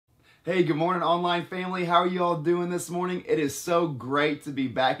Hey, good morning, online family. How are you all doing this morning? It is so great to be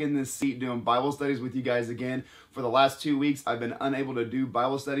back in this seat doing Bible studies with you guys again. For the last 2 weeks, I've been unable to do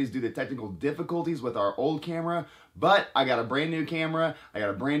Bible studies due to technical difficulties with our old camera, but I got a brand new camera, I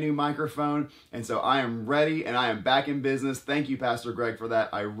got a brand new microphone, and so I am ready and I am back in business. Thank you, Pastor Greg, for that.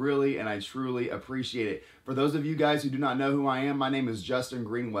 I really and I truly appreciate it. For those of you guys who do not know who I am, my name is Justin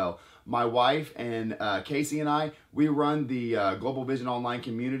Greenwell. My wife and Casey and I, we run the Global Vision Online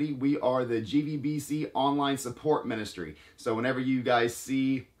community. We are the GVBC Online Support Ministry. So whenever you guys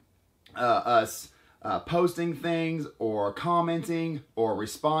see us posting things or commenting or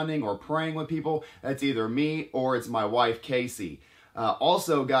responding or praying with people, that's either me or it's my wife, Casey.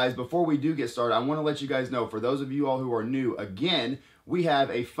 Also, guys, before we do get started, I want to let you guys know, for those of you all who are new, again, we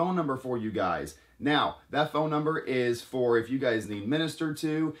have a phone number for you guys. Now, that phone number is for if you guys need ministered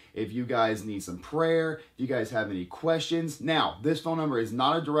to, if you guys need some prayer, if you guys have any questions. Now, this phone number is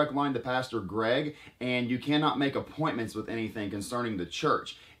not a direct line to Pastor Greg, and you cannot make appointments with anything concerning the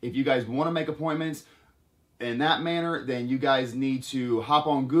church. If you guys want to make appointments in that manner, then you guys need to hop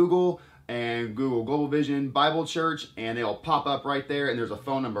on Google and Google Global Vision Bible Church, and it'll pop up right there, and there's a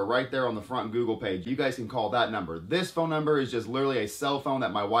phone number right there on the front Google page. You guys can call that number. This phone number is just literally a cell phone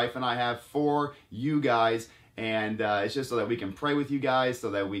that my wife and I have for you guys, and it's just so that we can pray with you guys,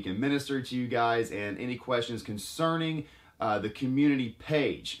 so that we can minister to you guys, and any questions concerning the community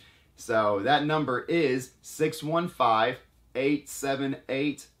page. So that number is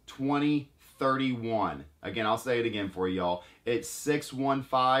 615-878-2031. Again, I'll say it again for y'all. It's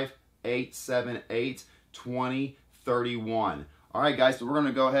 615-878-2031. All right, guys, so we're going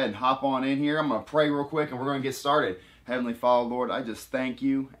to go ahead and hop on in here. I'm going to pray real quick, and we're going to get started. Heavenly Father, Lord, I just thank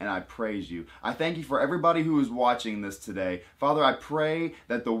you and I praise you. I thank you for everybody who is watching this today. Father, I pray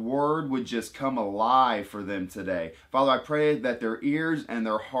that the word would just come alive for them today. Father, I pray that their ears and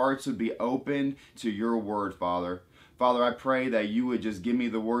their hearts would be open to your word, Father. Father, I pray that you would just give me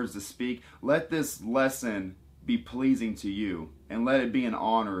the words to speak. Let this lesson be pleasing to you, and let it be in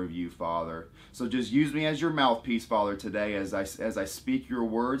honor of you, Father. So just use me as your mouthpiece, Father, today as I speak your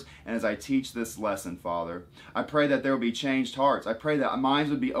words and as I teach this lesson, Father. I pray that there will be changed hearts. I pray that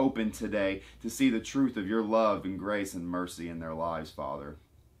minds would be open today to see the truth of your love and grace and mercy in their lives, Father.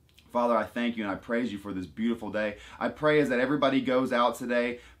 Father, I thank you and I praise you for this beautiful day. I pray as that everybody goes out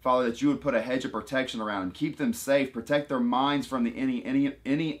today, Father, that you would put a hedge of protection around them. Keep them safe. Protect their minds from the any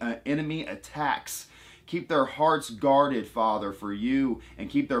enemy attacks. Keep their hearts guarded, Father, for you, and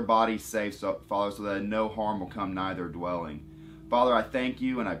keep their bodies safe, Father, so that no harm will come nigh their dwelling. Father, I thank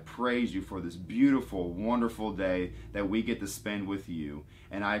you and I praise you for this beautiful, wonderful day that we get to spend with you.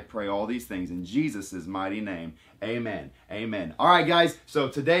 And I pray all these things in Jesus' mighty name. Amen. Amen. All right, guys. So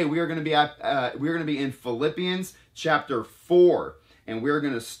today we are going to be in Philippians chapter 4. And we're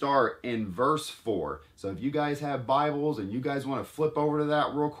going to start in verse 4. So if you guys have Bibles and you guys want to flip over to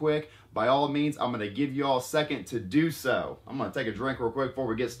that real quick, by all means, I'm going to give you all a second to do so. I'm going to take a drink real quick before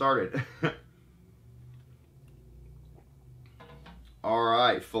we get started. All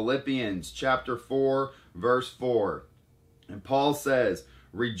right, Philippians chapter 4, verse 4. And Paul says,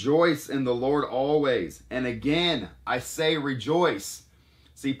 "Rejoice in the Lord always. And again, I say rejoice."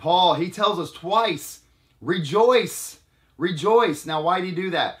 See, Paul, he tells us twice, rejoice. Rejoice. Now, why did he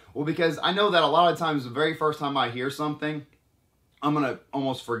do that? Well, because I know that a lot of times the very first time I hear something, I'm going to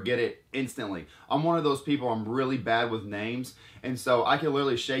almost forget it instantly. I'm one of those people, I'm really bad with names. And so I can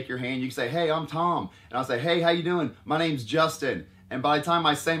literally shake your hand. You can say, "Hey, I'm Tom." And I'll say, "Hey, how you doing? My name's Justin." And by the time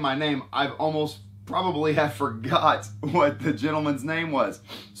I say my name, I've almost probably have forgot what the gentleman's name was.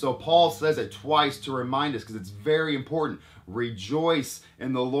 So Paul says it twice to remind us because it's very important. Rejoice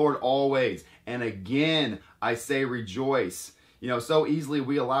in the Lord always. And again, I say rejoice. You know, so easily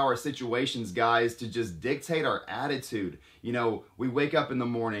we allow our situations, guys, to just dictate our attitude. You know, we wake up in the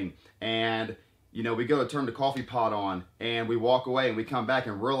morning and, you know, we go to turn the coffee pot on and we walk away and we come back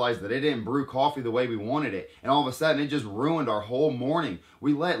and realize that it didn't brew coffee the way we wanted it. And all of a sudden it just ruined our whole morning.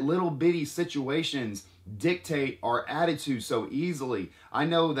 We let little bitty situations dictate our attitude so easily. I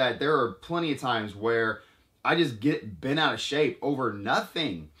know that there are plenty of times where I just get bent out of shape over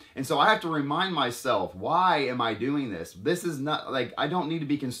nothing. And so I have to remind myself, why am I doing this? This is not, like, I don't need to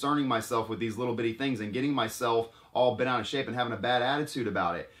be concerning myself with these little bitty things and getting myself all bent out of shape and having a bad attitude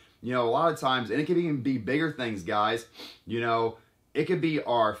about it. You know, a lot of times, and it can even be bigger things, guys. You know, it could be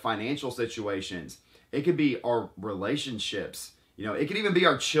our financial situations. It could be our relationships. You know, it could even be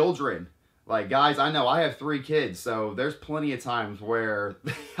our children. Like, guys, I know I have 3 kids, so there's plenty of times where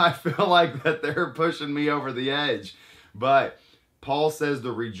I feel like that they're pushing me over the edge. But Paul says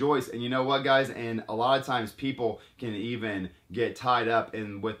to rejoice. And you know what, guys? And a lot of times people can even get tied up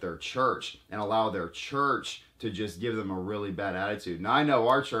with their church and allow their church to just give them a really bad attitude. Now, I know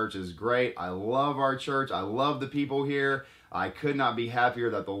our church is great. I love our church. I love the people here. I could not be happier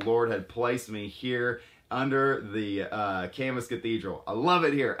that the Lord had placed me here under the Camas Cathedral. I love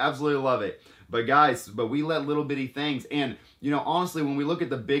it here. Absolutely love it. But guys, we let little bitty things. And, you know, honestly, when we look at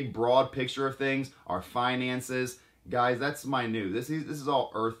the big, broad picture of things, our finances, guys, that's minute. This is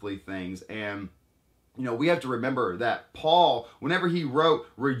all earthly things. And, you know, we have to remember that Paul, whenever he wrote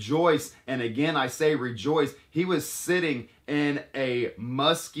rejoice, and again I say rejoice, he was sitting in a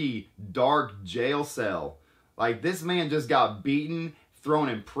musky, dark jail cell. Like, this man just got beaten, thrown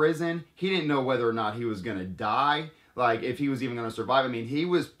in prison. He didn't know whether or not he was going to die, like if he was even going to survive. I mean, he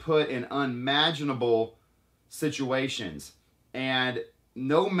was put in unimaginable situations. And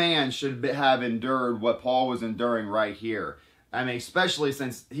no man should have endured what Paul was enduring right here. I mean, especially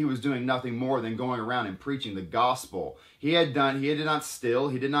since he was doing nothing more than going around and preaching the gospel. He did not steal,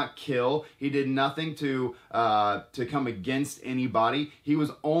 he did not kill, he did nothing to come against anybody. He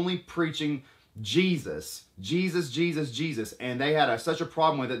was only preaching Jesus, Jesus, Jesus, Jesus. And they had such a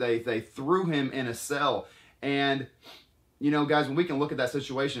problem with it, they threw him in a cell. And, you know, guys, when we can look at that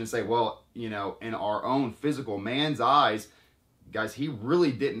situation and say, well, you know, in our own physical man's eyes, guys, he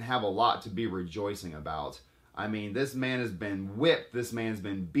really didn't have a lot to be rejoicing about. I mean, this man has been whipped. This man's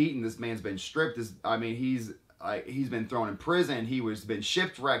been beaten. This man's been stripped. He's been thrown in prison. Been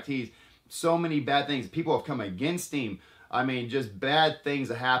shipwrecked. So many bad things. People have come against him. I mean, just bad things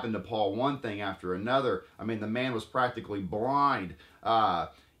that happened to Paul, one thing after another. I mean, the man was practically blind.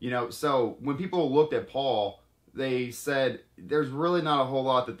 You know, so when people looked at Paul, they said, there's really not a whole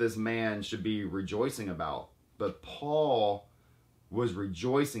lot that this man should be rejoicing about. But Paul was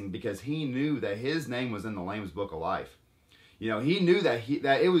rejoicing because he knew that his name was in the Lamb's Book of Life. You know, he knew that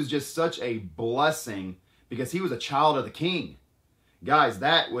it was just such a blessing because he was a child of the King. Guys,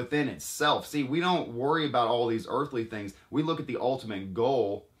 that within itself, see, we don't worry about all these earthly things. We look at the ultimate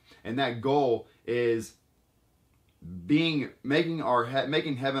goal, and that goal is making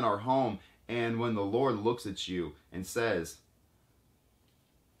heaven our home. And when the Lord looks at you and says,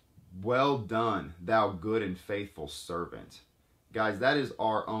 "Well done, thou good and faithful servant." Guys, that is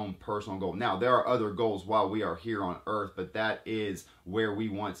our own personal goal. Now, there are other goals while we are here on earth, but that is where we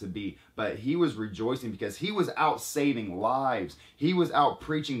want to be. But he was rejoicing because he was out saving lives. He was out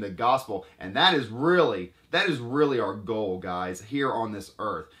preaching the gospel. And that is really our goal, guys, here on this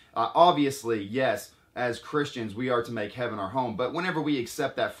earth. Obviously, yes, as Christians, we are to make heaven our home. But whenever we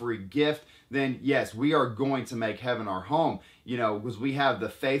accept that free gift, then yes, we are going to make heaven our home. You know, because we have the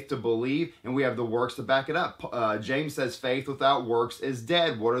faith to believe and we have the works to back it up. James says faith without works is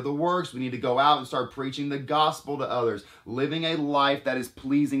dead. What are the works? We need to go out and start preaching the gospel to others, living a life that is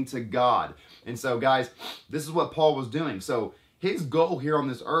pleasing to God. And so, guys, this is what Paul was doing. So his goal here on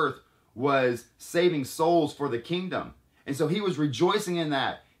this earth was saving souls for the kingdom. And so he was rejoicing in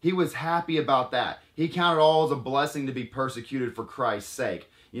that. He was happy about that. He counted all as a blessing to be persecuted for Christ's sake.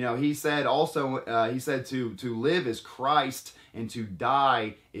 You know, he said also, to live is Christ and to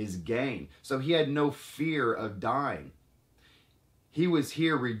die is gain. So he had no fear of dying. He was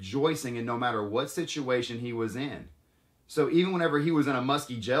here rejoicing in no matter what situation he was in. So even whenever he was in a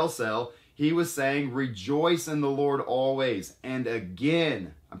musky jail cell, he was saying, rejoice in the Lord always. And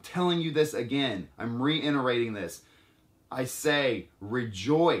again, I'm telling you this again, I'm reiterating this. I say,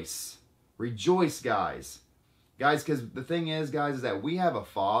 rejoice. Rejoice, guys. Guys, because the thing is, guys, is that we have a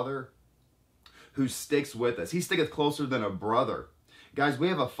Father who sticks with us. He sticketh closer than a brother. Guys, we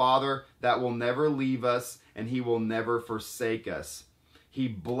have a Father that will never leave us and he will never forsake us. He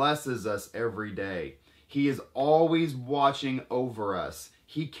blesses us every day. He is always watching over us.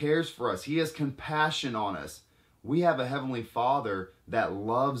 He cares for us. He has compassion on us. We have a Heavenly Father that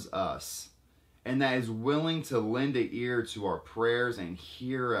loves us and that is willing to lend an ear to our prayers and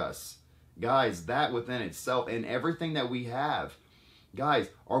hear us. Guys, that within itself and everything that we have. Guys,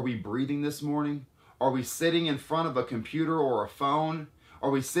 are we breathing this morning? Are we sitting in front of a computer or a phone? Are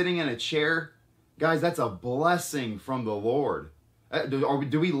we sitting in a chair? Guys, that's a blessing from the Lord.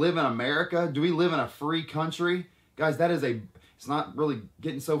 Do we live in America? Do we live in a free country? Guys, it's not really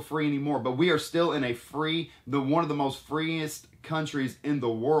getting so free anymore, but we are still in one of the most freest countries in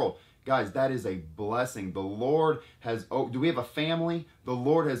the world. Guys, that is a blessing. The Lord has, do we have a family? The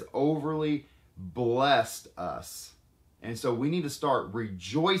Lord has overly blessed us. And so we need to start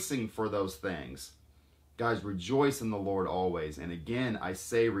rejoicing for those things. Guys, rejoice in the Lord always. And again, I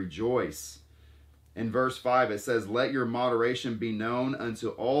say rejoice. In verse 5, it says, let your moderation be known unto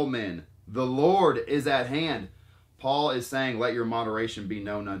all men. The Lord is at hand. Paul is saying, let your moderation be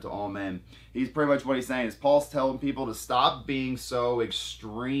known unto all men. He's pretty much what he's saying is Paul's telling people to stop being so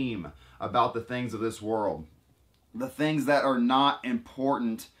extreme about the things of this world. The things that are not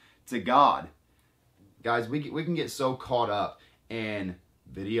important to God. Guys, we can get so caught up in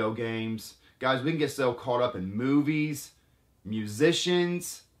video games. Guys, we can get so caught up in movies,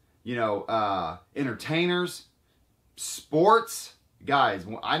 musicians, entertainers, sports. Guys,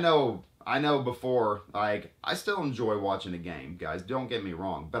 I know before, like, I still enjoy watching a game, guys, don't get me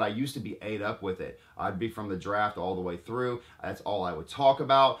wrong, but I used to be ate up with it. I'd be from the draft all the way through. That's all I would talk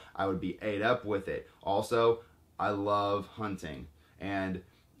about. I would be ate up with it. Also, I love hunting. And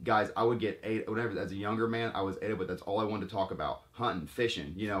guys, I would get ate, whenever, as a younger man, I was ate up with, that's all I wanted to talk about. Hunting,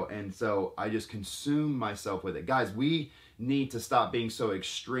 fishing, and so I just consumed myself with it. Guys, we need to stop being so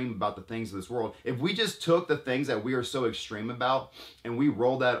extreme about the things of this world. If we just took the things that we are so extreme about and we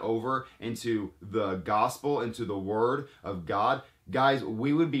rolled that over into the gospel, into the word of God, guys,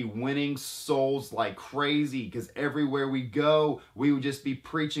 we would be winning souls like crazy, because everywhere we go, we would just be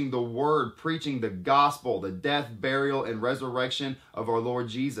preaching the word, preaching the gospel, the death, burial, and resurrection of our Lord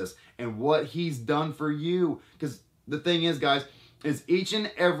Jesus and what he's done for you. Because the thing is, guys, is each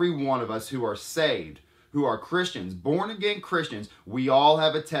and every one of us who are saved, who are Christians, born-again Christians, we all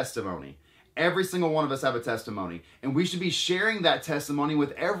have a testimony. Every single one of us have a testimony. And we should be sharing that testimony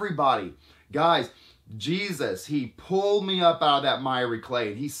with everybody. Guys, Jesus, he pulled me up out of that miry clay,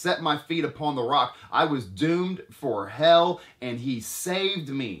 and he set my feet upon the rock. I was doomed for hell, and he saved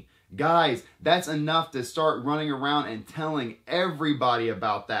me. Guys, that's enough to start running around and telling everybody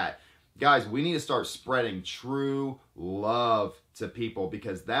about that. Guys, we need to start spreading true love to people,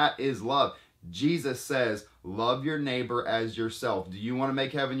 because that is love. Jesus says, love your neighbor as yourself. Do you want to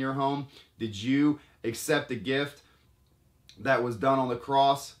make heaven your home? Did you accept the gift that was done on the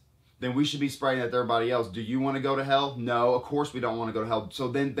cross? Then we should be spreading that to everybody else. Do you want to go to hell? No, of course we don't want to go to hell. So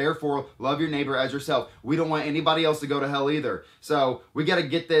then, therefore, love your neighbor as yourself. We don't want anybody else to go to hell either. So we got to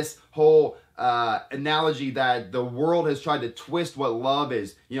get this whole analogy that the world has tried to twist what love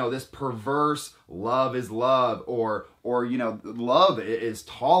is. This perverse love is love, or love is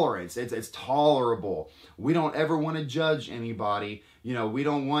tolerance. It's tolerable. We don't ever want to judge anybody. We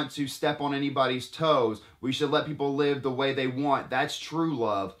don't want to step on anybody's toes. We should let people live the way they want. That's true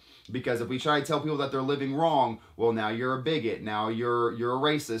love. Because if we try to tell people that they're living wrong, well, now you're a bigot. Now you're a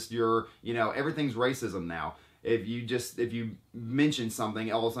racist. Everything's racism now. If you mention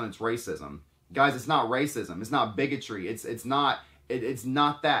something, all of a sudden it's racism. Guys, it's not racism. It's not bigotry. It's not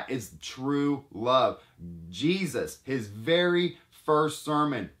that. It's true love. Jesus, his very first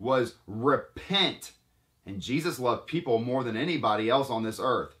sermon was repent. And Jesus loved people more than anybody else on this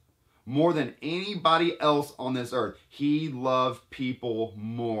earth. More than anybody else on this earth. He loved people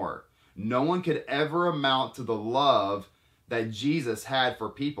more. No one could ever amount to the love that Jesus had for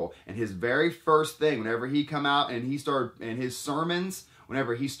people. And his very first thing, whenever he come out and he started in his sermons,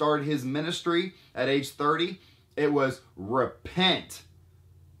 whenever he started his ministry at age 30, it was repent.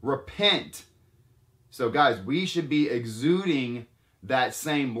 Repent. So guys, we should be exuding that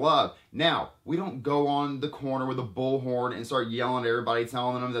same love. Now, we don't go on the corner with a bullhorn and start yelling at everybody,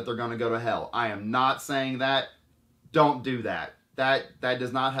 telling them that they're going to go to hell. I am not saying that. Don't do that. That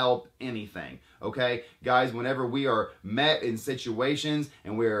does not help anything. Okay? Guys, whenever we are met in situations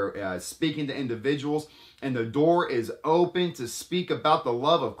and we're speaking to individuals and the door is open to speak about the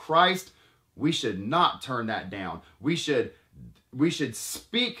love of Christ, we should not turn that down. We should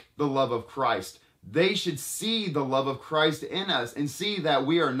speak the love of Christ. They should see the love of Christ in us and see that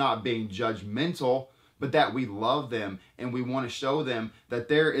we are not being judgmental, but that we love them and we want to show them that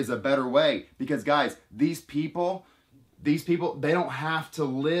there is a better way. Because guys, these people, they don't have to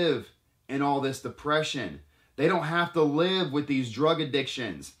live in all this depression. They don't have to live with these drug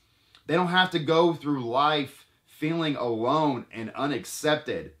addictions. They don't have to go through life feeling alone and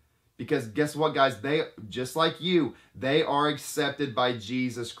unaccepted. Because guess what, guys? They, just like you, they are accepted by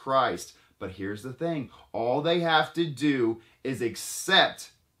Jesus Christ. But here's the thing. All they have to do is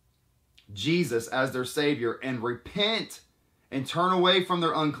accept Jesus as their Savior and repent and turn away from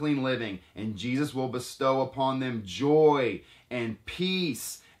their unclean living. And Jesus will bestow upon them joy and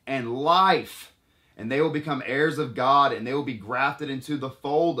peace and life. And they will become heirs of God, and they will be grafted into the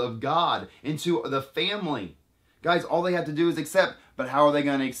fold of God, into the family. Guys, all they have to do is accept. But how are they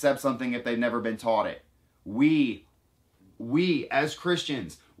going to accept something if they've never been taught it? We as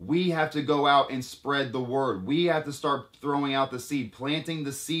Christians, we have to go out and spread the word. We have to start throwing out the seed, planting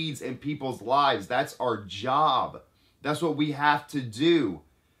the seeds in people's lives. That's our job. That's what we have to do.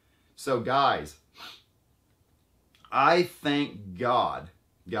 So guys, I thank God,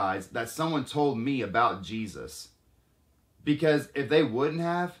 guys, that someone told me about Jesus. Because if they wouldn't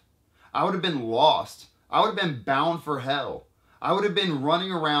have, I would have been lost. I would have been bound for hell. I would have been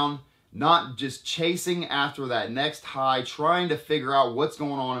running around, not just chasing after that next high, trying to figure out what's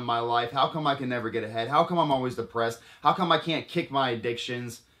going on in my life. How come I can never get ahead? How come I'm always depressed? How come I can't kick my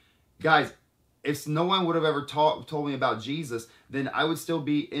addictions? Guys, if no one would have ever told me about Jesus, then I would still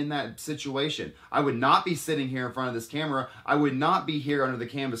be in that situation. I would not be sitting here in front of this camera. I would not be here under the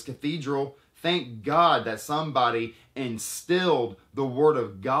Canvas Cathedral. Thank God that somebody instilled the Word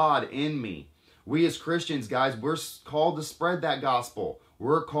of God in me. We as Christians, guys, we're called to spread that gospel.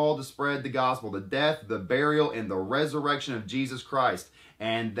 We're called to spread the gospel, the death, the burial, and the resurrection of Jesus Christ.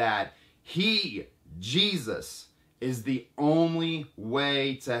 And that He, Jesus, is the only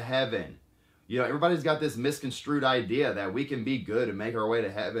way to heaven. You know, everybody's got this misconstrued idea that we can be good and make our way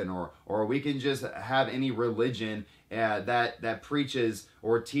to heaven, or we can just have any religion that preaches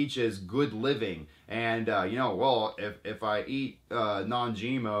or teaches good living. And, you know, well, if I eat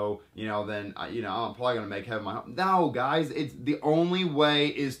non-GMO, you know, then, you know, I'm probably going to make heaven my home. No, guys, it's the only way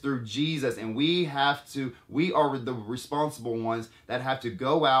is through Jesus. And we are the responsible ones that have to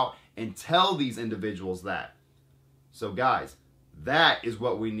go out and tell these individuals that. So, guys, that is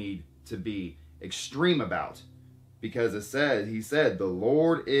what we need to be extreme about. Because he said, the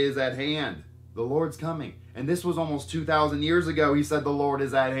Lord is at hand. The Lord's coming. And this was almost 2,000 years ago. He said the Lord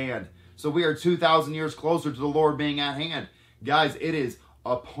is at hand. So we are 2,000 years closer to the Lord being at hand. Guys, it is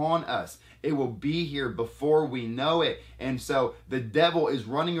upon us. It will be here before we know it. And so the devil is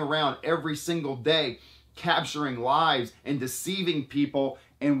running around every single day, capturing lives and deceiving people.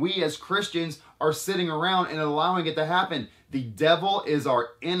 And we as Christians are sitting around and allowing it to happen. The devil is our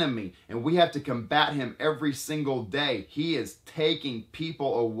enemy, and we have to combat him every single day. He is taking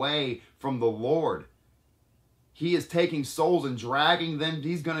people away from the Lord. He is taking souls and dragging them.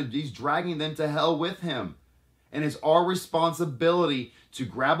 He's dragging them to hell with him. And it's our responsibility to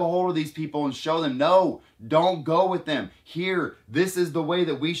grab a hold of these people and show them, no, don't go with them. Here, this is the way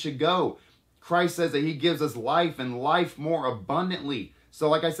that we should go. Christ says that He gives us life and life more abundantly. So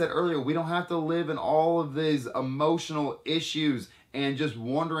like I said earlier, we don't have to live in all of these emotional issues and just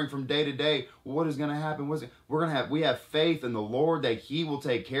wondering from day to day, what is going to happen? We have faith in the Lord that He will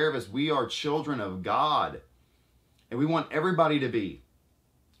take care of us. We are children of God. And we want everybody to be.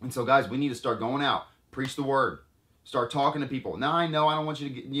 And so guys, we need to start going out, preach the word, start talking to people. Now I know I don't want you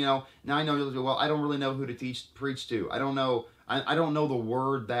to get, now I know, well, I don't really know who to preach to. I don't know the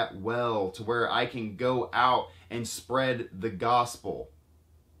word that well to where I can go out and spread the gospel.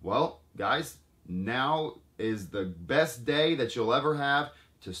 Well, guys, now is the best day that you'll ever have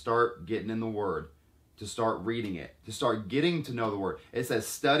to start getting in the Word, to start reading it, to start getting to know the Word. It says,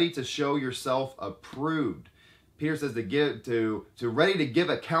 study to show yourself approved. Peter says to ready to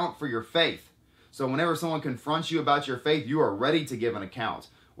give account for your faith. So whenever someone confronts you about your faith, you are ready to give an account.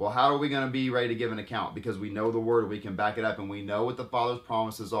 Well, how are we going to be ready to give an account? Because we know the Word, we can back it up, and we know what the Father's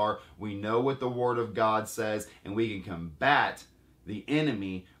promises are. We know what the Word of God says, and we can combat the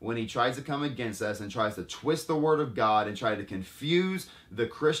enemy when he tries to come against us and tries to twist the Word of God and try to confuse the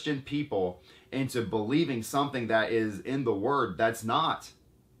Christian people into believing something that is in the Word that's not.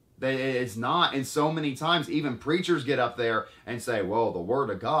 It's not. And so many times even preachers get up there and say, well, the Word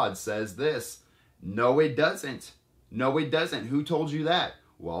of God says this. No, it doesn't. No, it doesn't. Who told you that?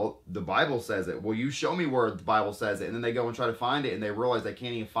 Well, the Bible says it. Well, you show me where the Bible says it. And then they go and try to find it, and they realize they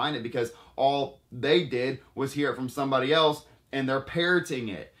can't even find it because all they did was hear it from somebody else, and they're parroting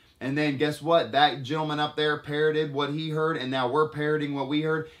it. And then guess what? That gentleman up there parroted what he heard, and now we're parroting what we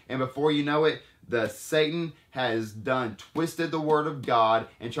heard. And before you know it, Satan has twisted the Word of God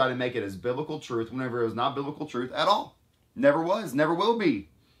and tried to make it as biblical truth whenever it was not biblical truth at all. Never was, never will be.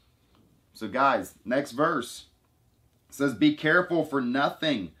 So guys, next verse. It says, be careful for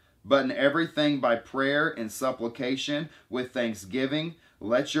nothing, but in everything by prayer and supplication with thanksgiving,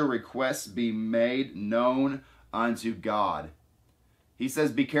 let your requests be made known unto God. He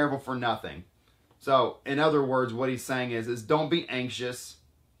says, be careful for nothing. So, in other words, what he's saying is don't be anxious.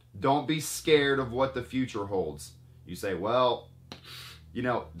 Don't be scared of what the future holds. You say, well,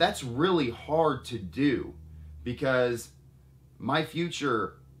 that's really hard to do because my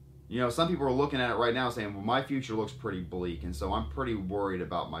future, some people are looking at it right now saying, well, my future looks pretty bleak, and so I'm pretty worried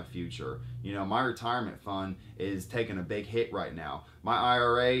about my future. My retirement fund is taking a big hit right now. My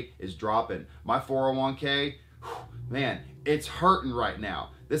IRA is dropping. My 401k, man, it's hurting right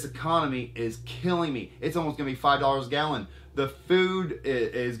now. This economy is killing me. It's almost gonna be $5 a gallon. The food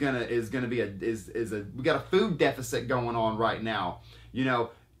is gonna be we got a food deficit going on right now.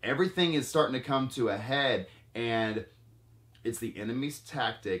 Everything is starting to come to a head, and it's the enemy's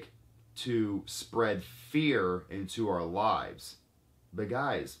tactic to spread fear into our lives. But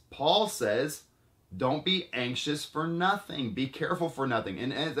guys, Paul says, don't be anxious for nothing. Be careful for nothing.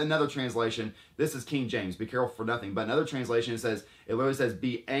 And another translation, this is King James, be careful for nothing. But another translation says, it literally says,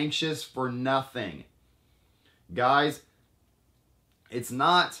 be anxious for nothing. Guys, it's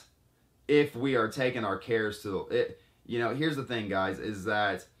not if we are taking our cares to it. You know, here's the thing, guys, is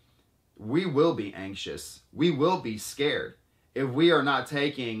that we will be anxious. We will be scared if we are not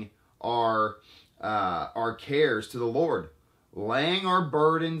taking our cares to the Lord, laying our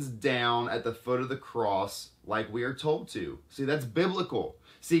burdens down at the foot of the cross like we are told to. See, that's biblical.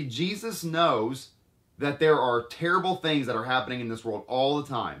 See, Jesus knows that there are terrible things that are happening in this world all the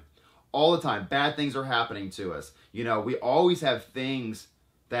time. All the time. Bad things are happening to us. You know, we always have things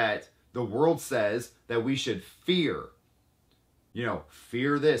that the world says that we should fear. You know,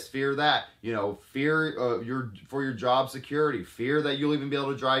 fear this, fear that. You know, fear for your job security. Fear that you'll even be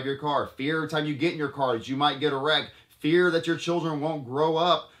able to drive your car. Fear every time you get in your car that you might get a wreck. Fear that your children won't grow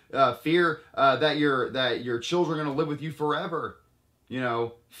up. Fear that your children are going to live with you forever. You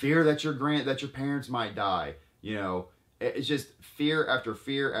know, fear that your parents might die. You know, it's just fear after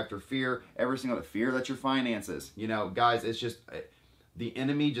fear after fear. Every single fear that your finances. You know, guys, it's just the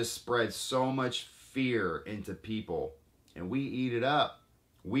enemy just spreads so much fear into people, and we eat it up.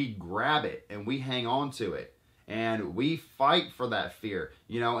 We grab it and we hang on to it. And we fight for that fear,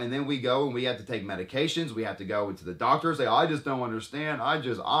 you know, and then we go and we have to take medications. We have to go into the doctor and say, I just don't understand. I'm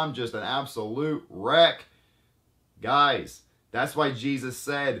just an absolute wreck. Guys, that's why Jesus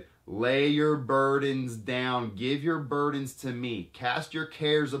said, lay your burdens down. Give your burdens to me. Cast your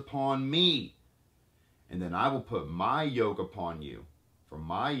cares upon me. And then I will put my yoke upon you. For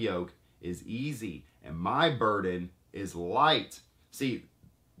my yoke is easy and my burden is light. See,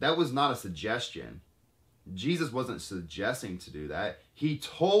 that was not a suggestion. Jesus wasn't suggesting to do that. He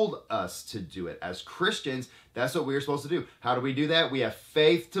told us to do it. As Christians, that's what we're supposed to do. How do we do that? We have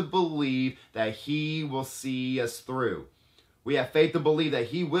faith to believe that He will see us through. We have faith to believe that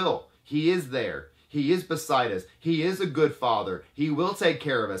He will. He is there. He is beside us. He is a good Father. He will take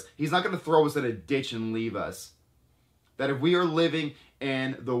care of us. He's not going to throw us in a ditch and leave us. That if we are living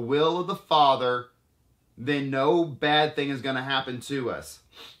in the will of the Father, then no bad thing is going to happen to us.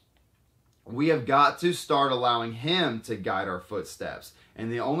 We have got to start allowing Him to guide our footsteps.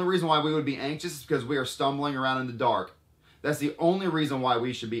 And the only reason why we would be anxious is because we are stumbling around in the dark. That's the only reason why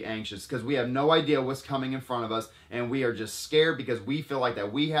we should be anxious, because we have no idea what's coming in front of us, and we are just scared because we feel like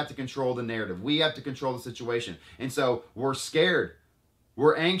that we have to control the narrative. We have to control the situation. And so we're scared.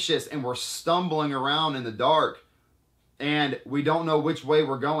 We're anxious, and we're stumbling around in the dark. And we don't know which way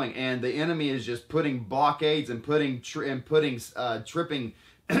we're going. And the enemy is just putting blockades and putting tripping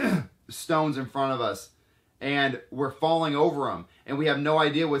stones in front of us, and we're falling over them, and we have no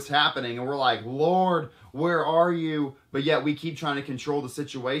idea what's happening, and we're like, Lord, where are you? But yet we keep trying to control the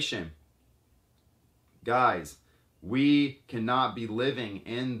situation. Guys, we cannot be living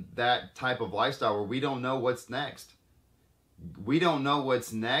in that type of lifestyle where we don't know what's next. We don't know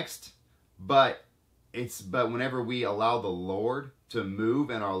what's next, but whenever we allow the Lord to move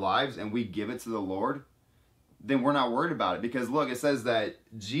in our lives and we give it to the Lord, then we're not worried about it. Because look, it says that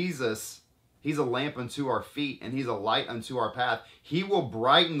Jesus, He's a lamp unto our feet and He's a light unto our path. He will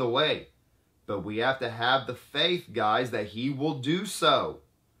brighten the way. But we have to have the faith, guys, that He will do so.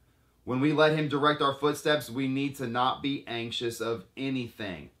 When we let Him direct our footsteps, we need to not be anxious of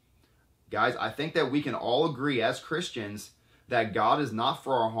anything. Guys, I think that we can all agree as Christians that God is not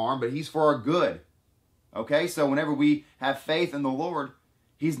for our harm, but He's for our good. Okay, so whenever we have faith in the Lord,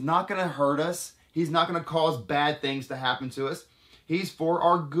 He's not going to hurt us. He's not going to cause bad things to happen to us. He's for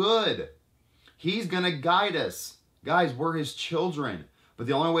our good. He's going to guide us. Guys, we're His children. But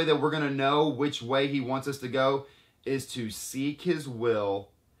the only way that we're going to know which way He wants us to go is to seek His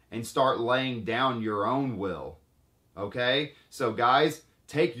will and start laying down your own will. Okay? So guys,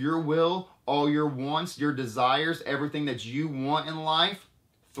 take your will, all your wants, your desires, everything that you want in life,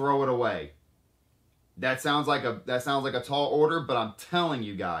 throw it away. That sounds like a tall order, but I'm telling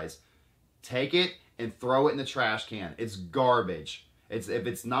you guys, take it and throw it in the trash can. It's garbage. If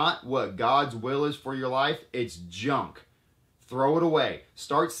it's not what God's will is for your life, it's junk. Throw it away.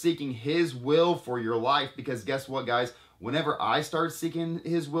 Start seeking His will for your life, because guess what, guys? Whenever I started seeking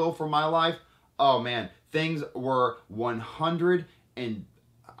His will for my life, oh man, things were 100 and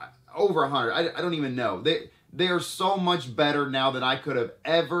over 100. I don't even know. They are so much better now than I could have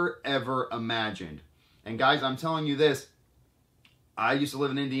ever imagined. And guys, I'm telling you this, I used to live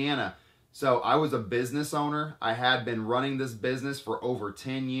in Indiana. So I was a business owner. I had been running this business for over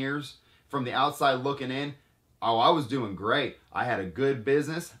 10 years. From the outside looking in, Oh, I was doing great. I had a good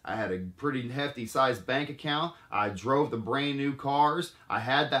business. I had a pretty hefty sized bank account. I drove the brand new cars. I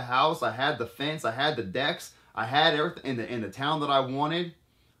had the house. I had the fence. I had the decks. I had everything in the town that I wanted.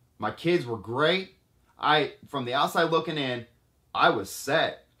 My kids were great. From the outside looking in, I was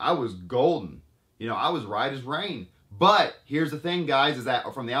set. I was golden. You know, I was right as rain. But here's the thing, guys, is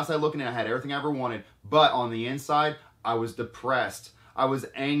that from the outside looking in, I had everything I ever wanted. But on the inside, I was depressed. I was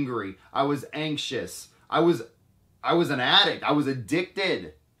angry. I was anxious. I was an addict. I was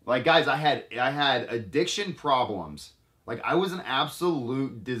addicted. Like, guys, I had addiction problems. Like, I was an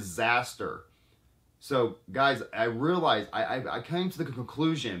absolute disaster. So, guys, I realized, I came to the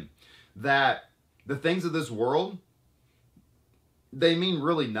conclusion that the things of this world, they mean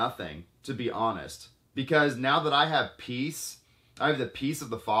really nothing, to be honest. Because now that I have peace, I have the peace of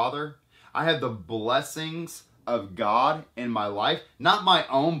the Father, I have the blessings of God in my life, not my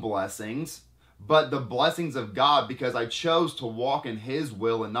own blessings, but the blessings of God, because I chose to walk in His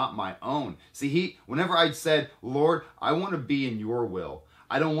will and not my own. See, whenever I said, Lord, I want to be in your will,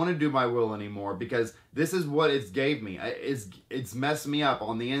 I don't want to do my will anymore, because this is what it's gave me. It's messed me up.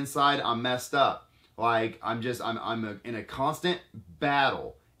 On the inside, I'm messed up. Like, I'm in a constant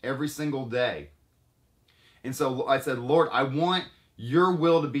battle every single day. And so I said, Lord, I want your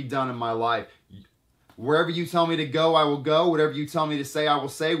will to be done in my life. Wherever you tell me to go, I will go. Whatever you tell me to say, I will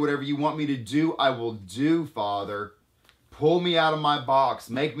say. Whatever you want me to do, I will do, Father. Pull me out of my box.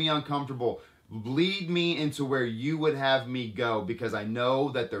 Make me uncomfortable. Lead me into where you would have me go, because I know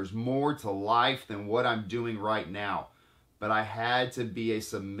that there's more to life than what I'm doing right now. But I had to be a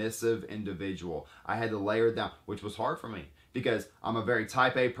submissive individual. I had to layer it down, which was hard for me, because I'm a very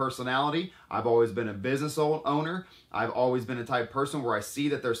type A personality. I've always been a business owner. I've always been a type of person where I see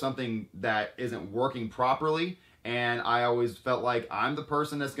that there's something that isn't working properly, and I always felt like I'm the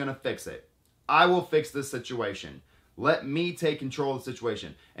person that's going to fix it. I will fix this situation. Let me take control of the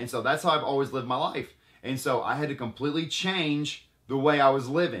situation. And so that's how I've always lived my life. And so I had to completely change the way I was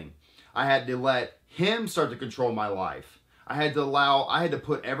living. I had to let Him start to control my life. I had to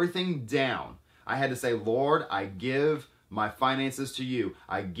put everything down. I had to say, Lord, I give my finances to you.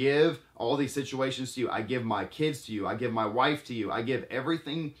 I give all these situations to you. I give my kids to you. I give my wife to you. I give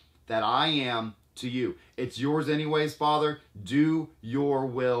everything that I am to you. It's yours anyways, Father. Do your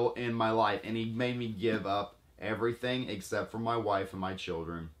will in my life. And He made me give up everything except for my wife and my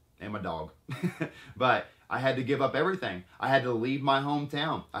children and my dog. But I had to give up everything. I had to leave my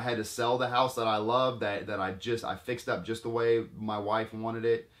hometown. I had to sell the house that I loved, that I fixed up just the way my wife wanted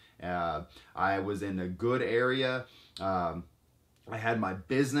it. I was in a good area. I had my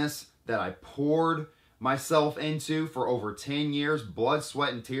business that I poured myself into for over 10 years. Blood,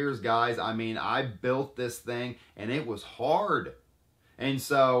 sweat, and tears, guys. I mean, I built this thing, and it was hard. And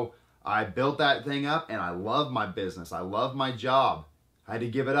so I built that thing up, and I love my business. I love my job. I had to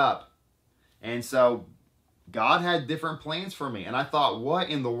give it up. And so God had different plans for me. And I thought, what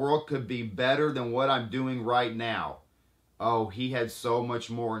in the world could be better than what I'm doing right now? Oh, He had so much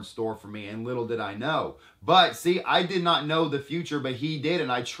more in store for me, and little did I know. But see, I did not know the future, but He did,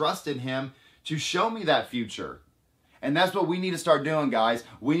 and I trusted Him to show me that future. And that's what we need to start doing, guys.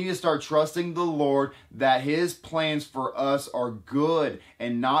 We need to start trusting the Lord that His plans for us are good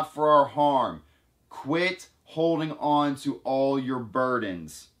and not for our harm. Quit holding on to all your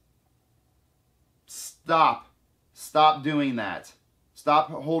burdens. Stop doing that.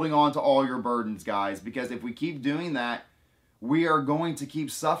 Stop holding on to all your burdens, guys, because if we keep doing that, we are going to keep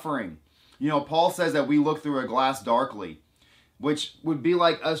suffering. You know, Paul says that we look through a glass darkly, which would be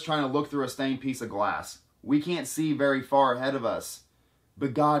like us trying to look through a stained piece of glass. We can't see very far ahead of us,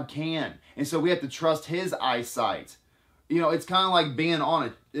 but God can. And so we have to trust His eyesight. You know, it's kind of like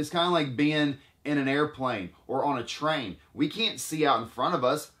being in an airplane or on a train. We can't see out in front of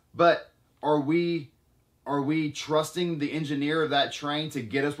us, but are we trusting the engineer of that train to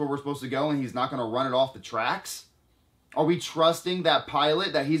get us where we're supposed to go, and he's not going to run it off the tracks? Are we trusting that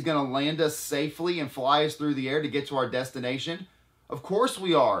pilot that he's going to land us safely and fly us through the air to get to our destination? Of course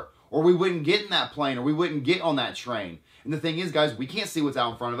we are. Or we wouldn't get in that plane, or we wouldn't get on that train. And the thing is, guys, we can't see what's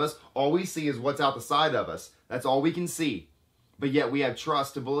out in front of us. All we see is what's out the side of us. That's all we can see. But yet we have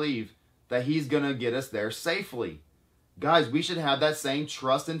trust to believe that He's going to get us there safely. Guys, we should have that same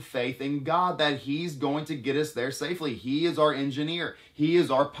trust and faith in God that He's going to get us there safely. He is our engineer. He is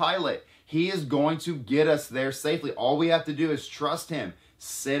our pilot. He is going to get us there safely. All we have to do is trust Him.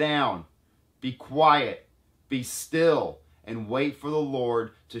 Sit down. Be quiet. Be still. And wait for the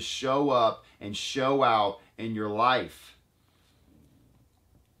Lord to show up and show out in your life.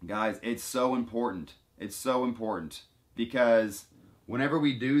 Guys, it's so important. It's so important. Because whenever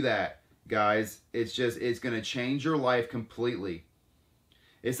we do that, guys. It's going to change your life completely.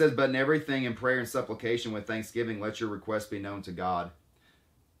 It says, but in everything in prayer and supplication with thanksgiving, let your requests be known to God.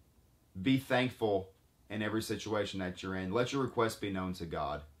 Be thankful in every situation that you're in. Let your requests be known to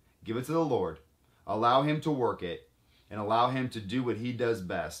God. Give it to the Lord. Allow him to work it and allow him to do what he does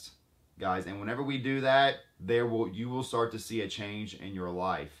best, guys. And whenever we do that, you will start to see a change in your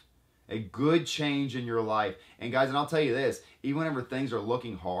life. A good change in your life. And guys, and I'll tell you this, even whenever things are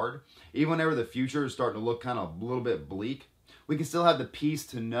looking hard, even whenever the future is starting to look kind of a little bit bleak, we can still have the peace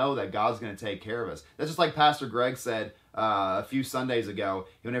to know that God's going to take care of us. That's just like Pastor Greg said a few Sundays ago,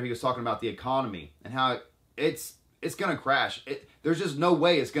 whenever he was talking about the economy and how it's going to crash. There's just no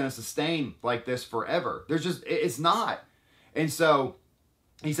way it's going to sustain like this forever. It's not. And so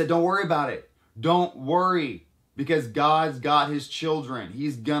he said, don't worry about it. Don't worry, because God's got his children.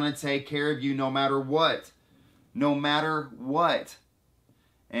 He's going to take care of you no matter what. No matter what.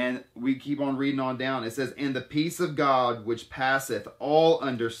 And we keep on reading on down. It says, and the peace of God, which passeth all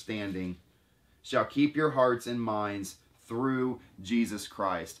understanding, shall keep your hearts and minds through Jesus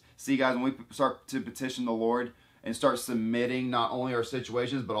Christ. See, guys, when we start to petition the Lord and start submitting not only our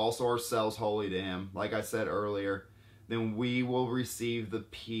situations, but also ourselves wholly to him, like I said earlier, then we will receive the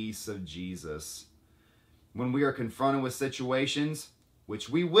peace of Jesus. When we are confronted with situations, which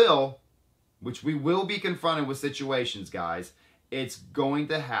we will be confronted with situations, guys, it's going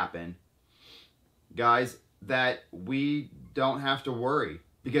to happen, guys, that we don't have to worry,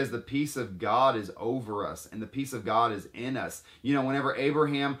 because the peace of God is over us and the peace of God is in us. You know, whenever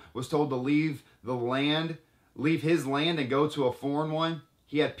Abraham was told to leave his land and go to a foreign one,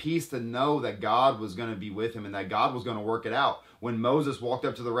 he had peace to know that God was going to be with him and that God was going to work it out. When Moses walked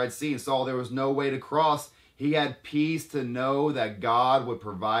up to the Red Sea and saw there was no way to cross, he had peace to know that God would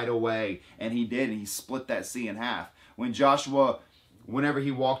provide a way. And he did, and he split that sea in half. When Joshua, whenever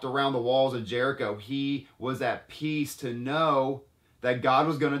he walked around the walls of Jericho, he was at peace to know that God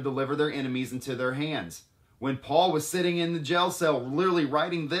was going to deliver their enemies into their hands. When Paul was sitting in the jail cell, literally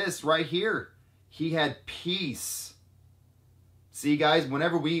writing this right here, he had peace. See, guys,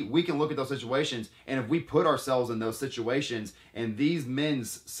 whenever we can look at those situations, and if we put ourselves in those situations, and these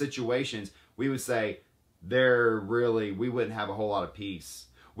men's situations, we would say, we wouldn't have a whole lot of peace.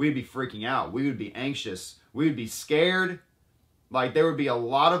 We'd be freaking out. We would be anxious. We would be scared. Like, there would be a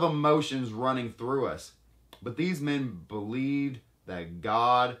lot of emotions running through us. But these men believed that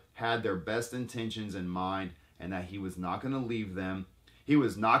God had their best intentions in mind and that he was not going to leave them. He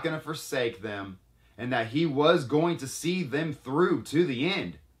was not going to forsake them, and that he was going to see them through to the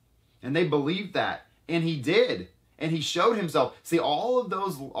end. And they believed that, and he did. And he showed himself. See, all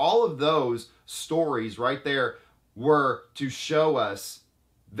of those stories right there were to show us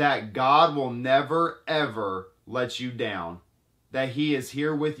that God will never, ever let you down. That he is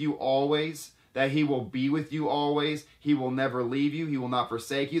here with you always. That he will be with you always. He will never leave you. He will not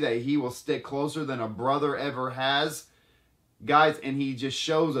forsake you. That he will stick closer than a brother ever has. Guys, and he just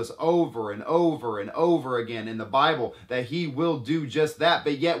shows us over and over and over again in the Bible that he will do just that.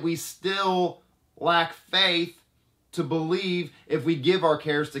 But yet we still lack faith to believe, if we give our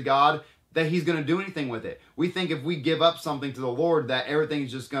cares to God, that he's going to do anything with it. We think if we give up something to the Lord, that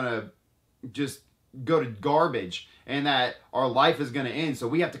everything's just going to just go to garbage and that our life is going to end. So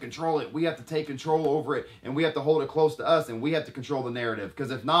we have to control it. We have to take control over it, and we have to hold it close to us, and we have to control the narrative.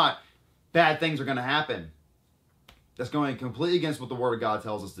 Because if not, bad things are going to happen. That's going completely against what the Word of God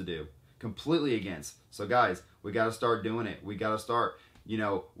tells us to do. Completely against. So guys, we got to start doing it. We got to start,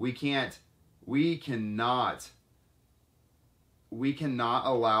 we cannot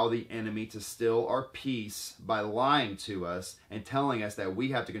allow the enemy to steal our peace by lying to us and telling us that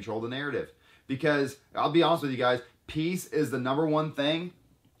we have to control the narrative. Because I'll be honest with you guys, peace is the number one thing.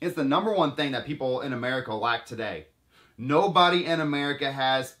 It's the number one thing that people in America lack today. Nobody in America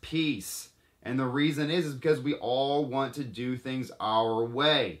has peace. And the reason is because we all want to do things our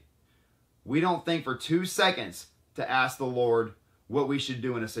way. We don't think for 2 seconds to ask the Lord what we should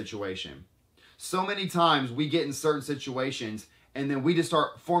do in a situation. So many times we get in certain situations and then we just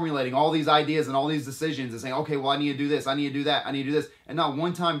start formulating all these ideas and all these decisions and saying, okay, well, I need to do this, I need to do that, I need to do this. And not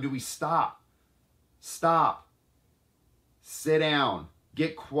one time do we stop. Stop. Sit down.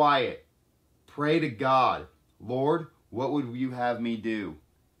 Get quiet. Pray to God. Lord, what would you have me do?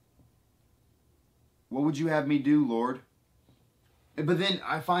 What would you have me do, Lord? But then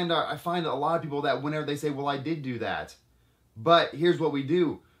I find a lot of people that whenever they say, well, I did do that. But here's what we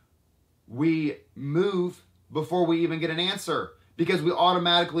do. We move before we even get an answer. Because we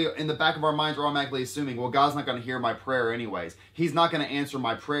automatically, in the back of our minds, we're automatically assuming, well, God's not going to hear my prayer anyways. He's not going to answer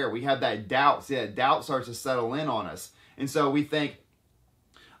my prayer. We have that doubt. See, that doubt starts to settle in on us. And so we think,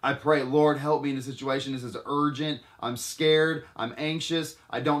 I pray, Lord, help me in this situation. This is urgent. I'm scared. I'm anxious.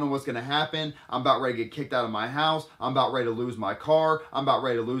 I don't know what's going to happen. I'm about ready to get kicked out of my house. I'm about ready to lose my car. I'm about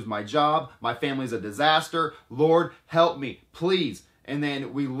ready to lose my job. My family's a disaster. Lord, help me, please. And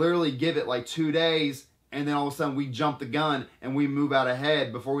then we literally give it like 2 days, and then all of a sudden we jump the gun and we move out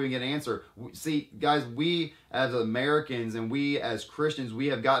ahead before we get an answer. See, guys, we as Americans and we as Christians, we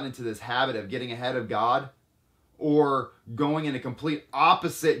have gotten into this habit of getting ahead of God, or going in a complete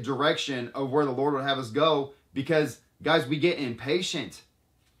opposite direction of where the Lord would have us go, because, guys, we get impatient.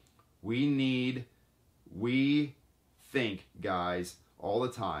 We think, guys, all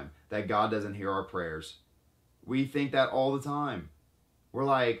the time that God doesn't hear our prayers. We think that all the time. We're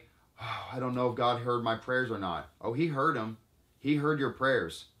like, oh, I don't know if God heard my prayers or not. Oh, He heard them. He heard your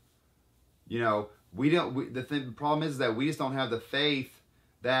prayers. You know, the problem is that we just don't have the faith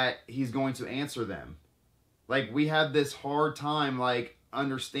that He's going to answer them. Like, we have this hard time, like,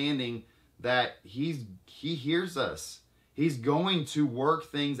 understanding that He hears us. He's going to work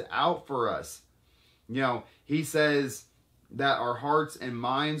things out for us. You know, He says that our hearts and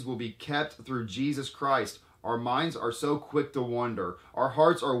minds will be kept through Jesus Christ. Our minds are so quick to wander. Our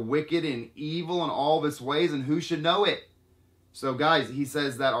hearts are wicked and evil in all of its ways, and who should know it? So, guys, He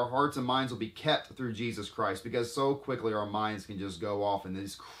says that our hearts and minds will be kept through Jesus Christ, because so quickly our minds can just go off in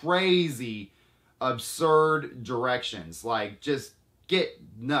these crazy, absurd directions, like just get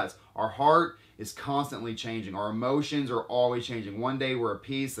nuts. Our heart is constantly changing. Our emotions are always changing. One day we're at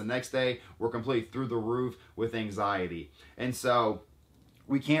peace, the next day we're completely through the roof with anxiety. And so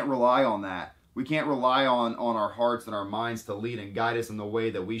we can't rely on that. We can't rely on our hearts and our minds to lead and guide us in the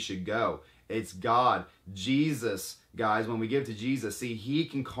way that we should go. It's God, Jesus, guys. When we give to Jesus, see, He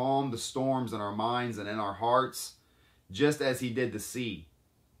can calm the storms in our minds and in our hearts, just as He did the sea.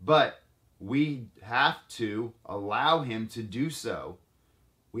 But we have to allow Him to do so.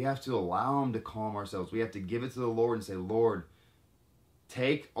 We have to allow Him to calm ourselves. We have to give it to the Lord and say, Lord,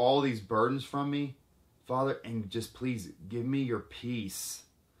 take all these burdens from me, Father, and just please give me your peace.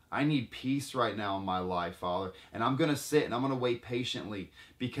 I need peace right now in my life, Father. And I'm going to sit and I'm going to wait patiently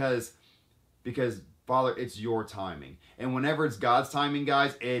because Father, it's your timing. And whenever it's God's timing,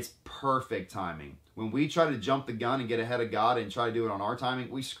 guys, it's perfect timing. When we try to jump the gun and get ahead of God and try to do it on our timing,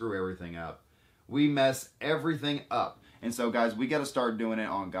 we screw everything up. We mess everything up. And so, guys, we got to start doing it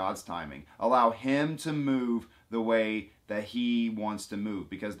on God's timing. Allow Him to move the way that He wants to move.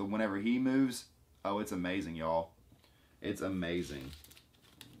 Because whenever He moves, oh, it's amazing, y'all. It's amazing.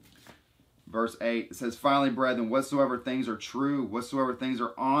 Verse 8, it says, finally, brethren, whatsoever things are true, whatsoever things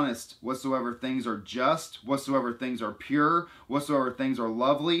are honest, whatsoever things are just, whatsoever things are pure, whatsoever things are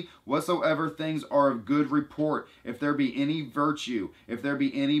lovely, whatsoever things are of good report, if there be any virtue, if there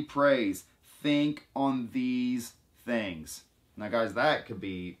be any praise, think on these things. Now, guys, that could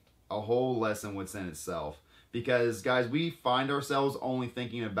be a whole lesson within itself. Because, guys, we find ourselves only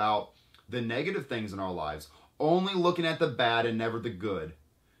thinking about the negative things in our lives, only looking at the bad and never the good.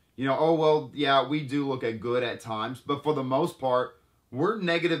 You know, oh, well, yeah, we do look at good at times, but for the most part, we're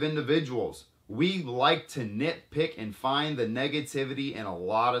negative individuals. We like to nitpick and find the negativity in a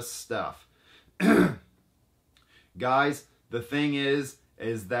lot of stuff. Guys, the thing is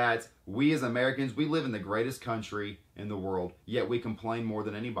that we as Americans, we live in the greatest country in the world, yet we complain more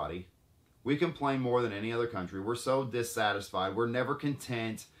than anybody. We complain more than any other country. We're so dissatisfied. We're never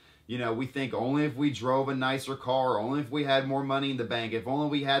content. You know, we think only if we drove a nicer car, only if we had more money in the bank, if only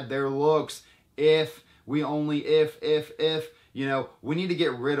we had their looks, if, you know, we need to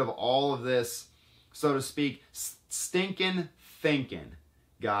get rid of all of this, so to speak, stinking thinking,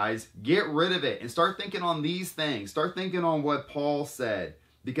 guys. Get rid of it and start thinking on these things. Start thinking on what Paul said.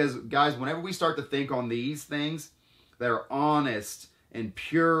 Because, guys, whenever we start to think on these things that are honest and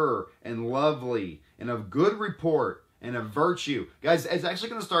pure and lovely and of good report, and a virtue, guys, it's actually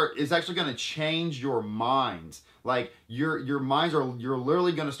going to change your minds. Like your minds you're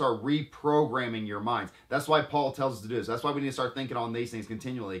literally going to start reprogramming your minds. That's why Paul tells us to do this. That's why we need to start thinking on these things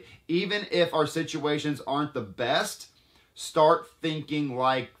continually. Even if our situations aren't the best, start thinking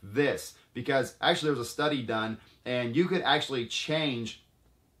like this. Because actually there was a study done, and you could actually change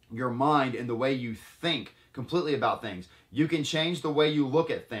your mind in the way you think completely about things. You can change the way you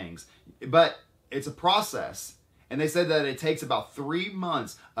look at things, but it's a process. And they said that it takes about 3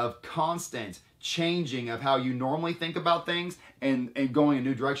 months of constant changing of how you normally think about things and going a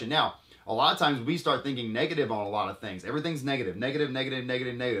new direction. Now, a lot of times we start thinking negative on a lot of things. Everything's negative, negative, negative,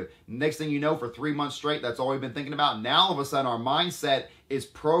 negative, negative. Next thing you know, for 3 months straight, that's all we've been thinking about. Now, all of a sudden, our mindset is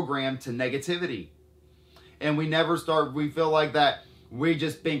programmed to negativity. And we feel like that we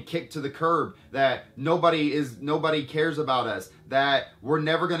just been kicked to the curb, that nobody cares about us, that we're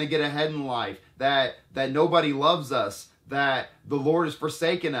never going to get ahead in life, that nobody loves us, that the Lord has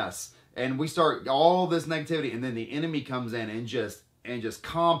forsaken us, and we start all this negativity, and then the enemy comes in and just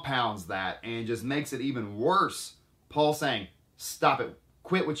compounds that and just makes it even worse. Paul's saying, stop it.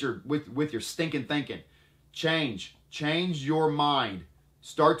 Quit with your stinking thinking. Change your mind.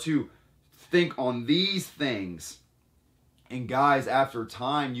 Start to think on these things. And guys, after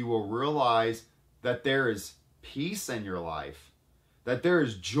time, you will realize that there is peace in your life, that there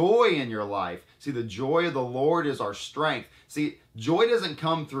is joy in your life. See, the joy of the Lord is our strength. See, joy doesn't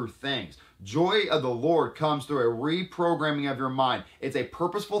come through things. Joy of the Lord comes through a reprogramming of your mind. It's a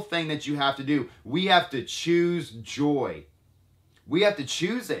purposeful thing that you have to do. We have to choose joy. We have to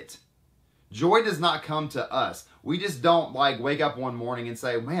choose it. Joy does not come to us. We just don't wake up one morning and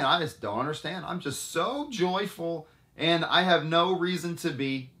say, man, I just don't understand. I'm just so joyful and I have no reason to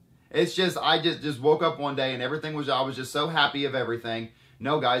be. It's just, I just woke up one day and I was just so happy of everything.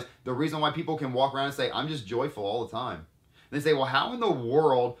 No, guys, the reason why people can walk around and say, I'm just joyful all the time. They say, well, how in the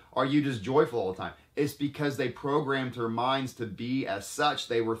world are you just joyful all the time? It's because they programmed their minds to be as such.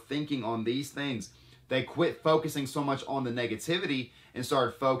 They were thinking on these things. They quit focusing so much on the negativity and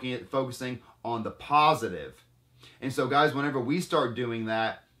started focusing on the positive. And so, guys, whenever we start doing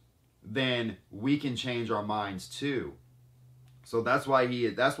that, then we can change our minds too. So that's why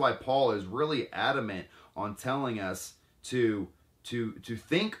Paul is really adamant on telling us to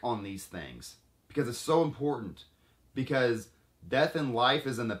think on these things, because it's so important. Because death and life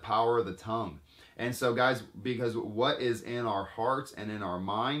is in the power of the tongue. And so, guys, because what is in our hearts and in our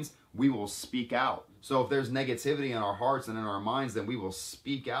minds, we will speak out. So if there's negativity in our hearts and in our minds, then we will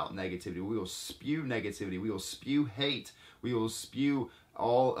speak out negativity. We will spew negativity. We will spew hate. We will spew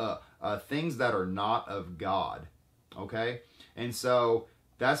all things that are not of God. Okay? And so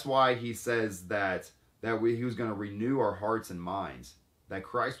that's why he says that he was going to renew our hearts and minds. That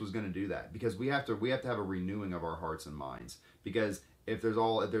Christ was going to do that, because we have to have a renewing of our hearts and minds. Because if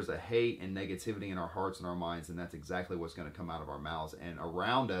there's a hate and negativity in our hearts and our minds, then that's exactly what's going to come out of our mouths and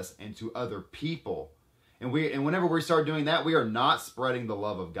around us and to other people. And whenever we start doing that, we are not spreading the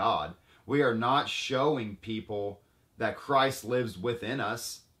love of God. We are not showing people that Christ lives within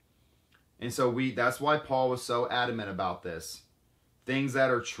us. And so that's why Paul was so adamant about this. Things that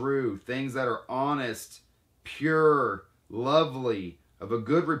are true, things that are honest, pure, lovely, of a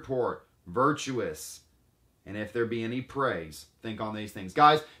good report, virtuous, and if there be any praise, think on these things.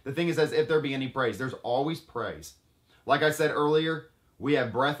 Guys, the thing is, if there be any praise, there's always praise. Like I said earlier, we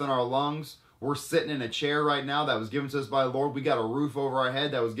have breath in our lungs. We're sitting in a chair right now that was given to us by the Lord. We got a roof over our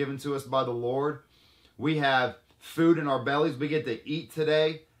head that was given to us by the Lord. We have food in our bellies. We get to eat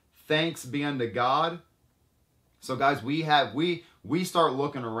today. Thanks be unto God. So guys, we start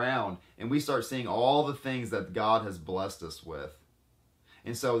looking around and we start seeing all the things that God has blessed us with.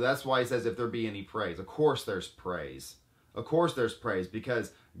 And so that's why he says, if there be any praise. Of course there's praise. Of course there's praise,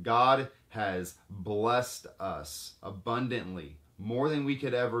 because God has blessed us abundantly, more than we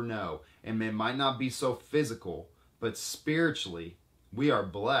could ever know. And it might not be so physical, but spiritually, we are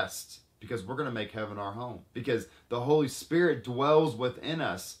blessed, because we're going to make heaven our home. Because the Holy Spirit dwells within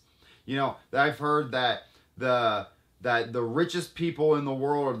us. You know, I've heard that the richest people in the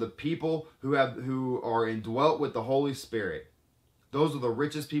world are the people who are indwelt with the Holy Spirit. Those are the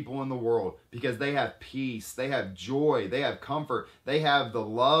richest people in the world, because they have peace, they have joy, they have comfort, they have the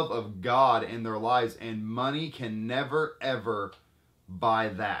love of God in their lives, and money can never ever buy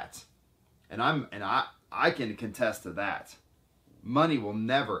that. And I can contest to that. Money will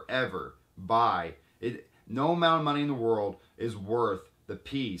never ever buy it. No amount of money in the world is worth the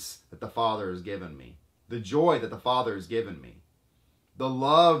peace that the Father has given me, the joy that the Father has given me, the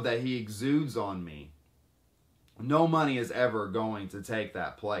love that He exudes on me. No money is ever going to take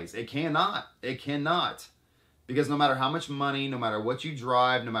that place. It cannot. It cannot. Because no matter how much money, no matter what you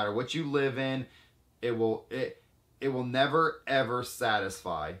drive, no matter what you live in, it will never ever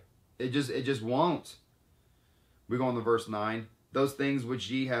satisfy. It just won't. We go on to verse 9. Those things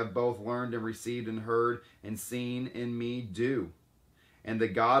which ye have both learned and received and heard and seen in me do, and the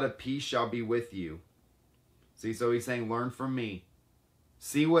God of peace shall be with you. See, so he's saying, learn from me.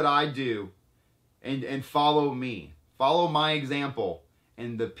 See what I do. And follow me. Follow my example,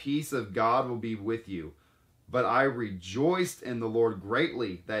 and the peace of God will be with you. But I rejoiced in the Lord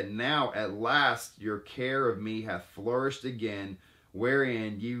greatly, that now at last your care of me hath flourished again,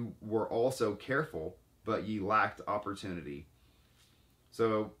 wherein you were also careful, but ye lacked opportunity.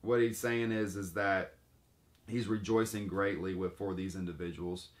 So what he's saying is that he's rejoicing greatly for these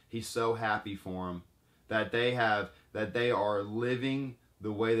individuals. He's so happy for them that they have that they are living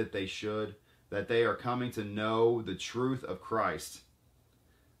the way that they should, that they are coming to know the truth of Christ.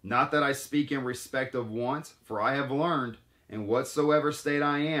 Not that I speak in respect of want, for I have learned, in whatsoever state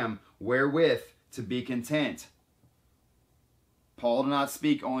I am, wherewith to be content. Paul did not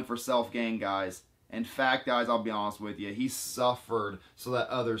speak only for self-gain, guys. In fact, guys, I'll be honest with you, he suffered so that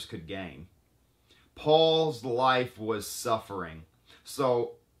others could gain. Paul's life was suffering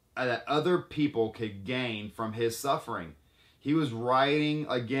so that other people could gain from his suffering. He was writing,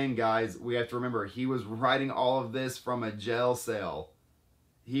 again, guys, we have to remember, he was writing all of this from a jail cell.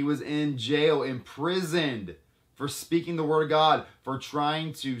 He was in jail, imprisoned for speaking the word of God, for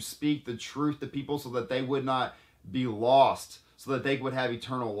trying to speak the truth to people so that they would not be lost, so that they would have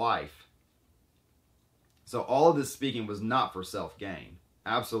eternal life. So all of this speaking was not for self-gain.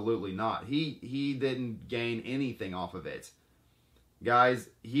 Absolutely not. He didn't gain anything off of it. Guys,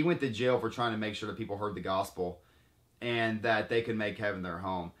 he went to jail for trying to make sure that people heard the gospel and that they could make heaven their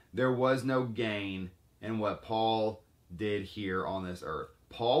home. There was no gain in what Paul did here on this earth.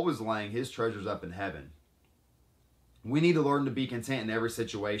 Paul was laying his treasures up in heaven. We need to learn to be content in every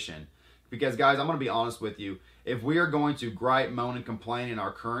situation. Because, guys, I'm going to be honest with you. If we are going to gripe, moan, and complain in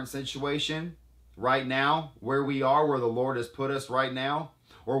our current situation, right now, where we are, where the Lord has put us right now,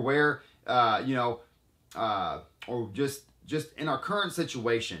 or where, or just in our current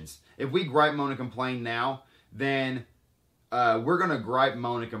situations, if we gripe, moan, and complain now, then we're going to gripe,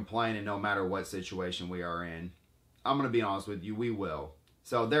 moan, and complain in no matter what situation we are in. I'm going to be honest with you, we will.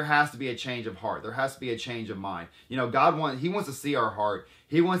 So there has to be a change of heart. There has to be a change of mind. You know, He wants to see our heart.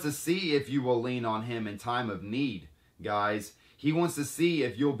 He wants to see if you will lean on Him in time of need, guys. He wants to see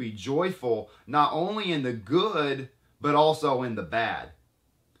if you'll be joyful, not only in the good, but also in the bad.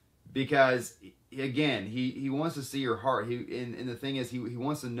 Because, again, He wants to see your heart. And the thing is, He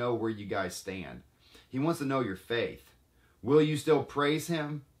wants to know where you guys stand. He wants to know your faith. Will you still praise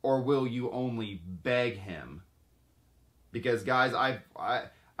Him, or will you only beg Him? Because, guys,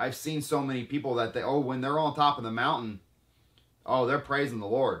 I've seen so many people that when they're on top of the mountain, they're praising the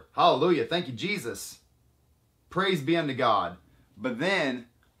Lord. Hallelujah. Thank you, Jesus. Praise be unto God. But then,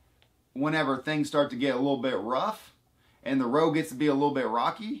 whenever things start to get a little bit rough and the road gets to be a little bit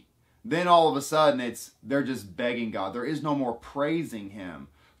rocky, then all of a sudden they're just begging God. There is no more praising Him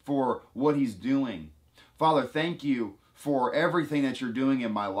for what He's doing. Father, thank you for everything that you're doing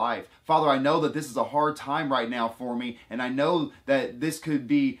in my life. Father, I know that this is a hard time right now for me, and I know that this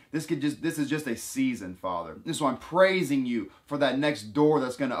is just a season, Father. And so I'm praising you for that next door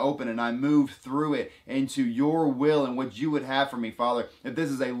that's going to open, and I move through it into your will and what you would have for me, Father. If this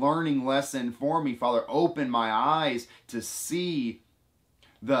is a learning lesson for me, Father, open my eyes to see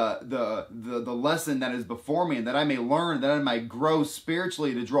the lesson that is before me, and that I may learn, that I may grow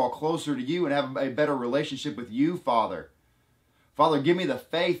spiritually to draw closer to you and have a better relationship with you, Father. Father, give me the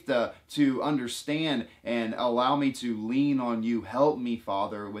faith to understand and allow me to lean on you. Help me,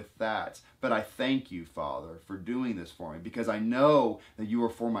 Father, with that. But I thank you, Father, for doing this for me, because I know that you are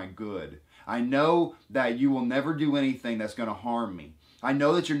for my good. I know that you will never do anything that's going to harm me. I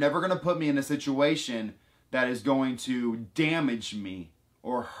know that you're never going to put me in a situation that is going to damage me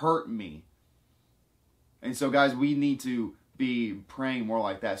or hurt me. And so, guys, we need to be praying more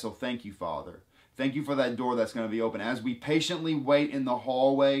like that. So thank you, Father. Thank you for that door that's going to be open. As we patiently wait in the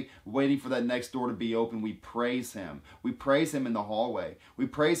hallway, waiting for that next door to be open, we praise Him. We praise Him in the hallway. We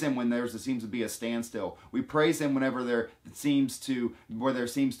praise Him when there seems to be a standstill. We praise Him whenever there seems to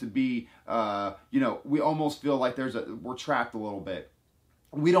be, we almost feel like we're trapped a little bit.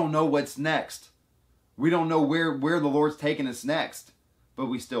 We don't know what's next. We don't know where the Lord's taking us next. But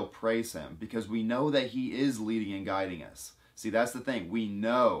we still praise Him because we know that He is leading and guiding us. See, that's the thing. We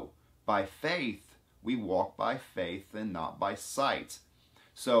know by faith. We walk by faith and not by sight.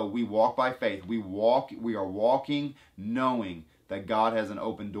 So we walk by faith. We are walking knowing that God has an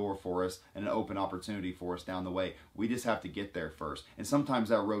open door for us and an open opportunity for us down the way. We just have to get there first. And sometimes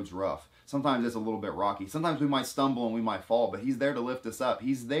that road's rough. Sometimes it's a little bit rocky. Sometimes we might stumble and we might fall, but He's there to lift us up.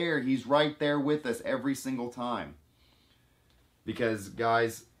 He's there. He's right there with us every single time. Because,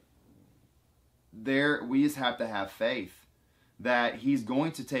 guys, we just have to have faith that He's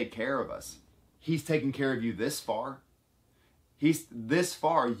going to take care of us. He's taken care of you this far. He's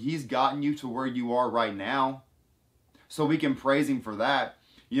gotten you to where you are right now. So we can praise Him for that.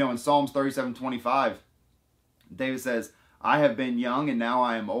 You know, in Psalms 37:25, David says, I have been young and now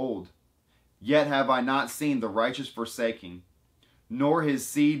I am old. Yet have I not seen the righteous forsaking, nor his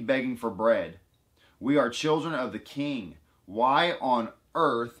seed begging for bread. We are children of the King. Why on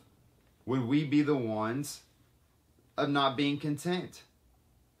earth would we be the ones of not being content?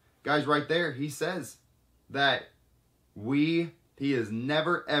 Guys, right there, he says that He has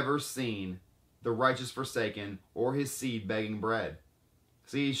never ever seen the righteous forsaken or his seed begging bread.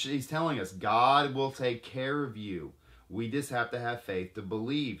 See, he's telling us God will take care of you. We just have to have faith to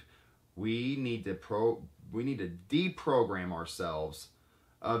believe. We need to deprogram ourselves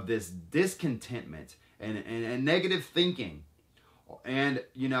of this discontentment and negative thinking. And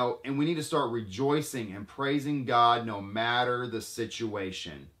we need to start rejoicing and praising God no matter the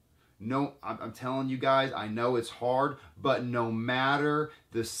situation. No, I'm telling you guys, I know it's hard, but no matter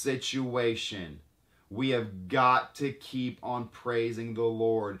the situation, we have got to keep on praising the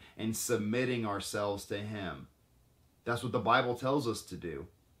Lord and submitting ourselves to Him. That's what the Bible tells us to do.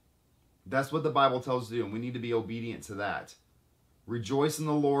 That's what the Bible tells us to do, and we need to be obedient to that. Rejoice in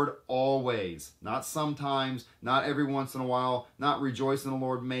the Lord always. Not sometimes, not every once in a while, not rejoice in the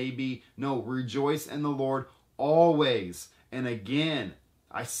Lord maybe. No, rejoice in the Lord always. And again,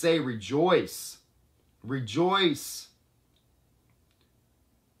 I say rejoice. Rejoice.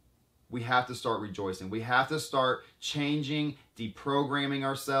 We have to start rejoicing. We have to start changing, deprogramming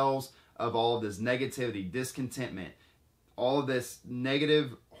ourselves of all of this negativity, discontentment, all of this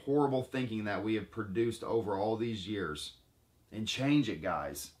negative, horrible thinking that we have produced over all these years. And change it,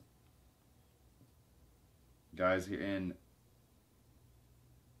 guys. Guys, and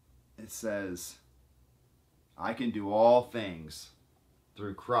it says, I can do all things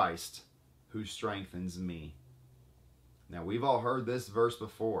through Christ who strengthens me. Now, we've all heard this verse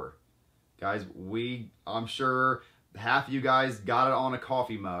before. Guys, I'm sure half of you guys got it on a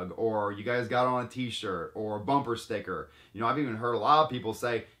coffee mug, or you guys got it on a t-shirt or a bumper sticker. I've even heard a lot of people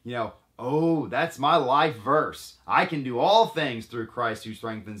say, oh, that's my life verse. I can do all things through Christ who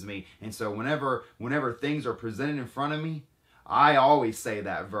strengthens me. And so whenever things are presented in front of me, I always say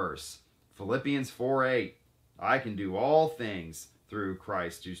that verse. Philippians 4:8. I can do all things through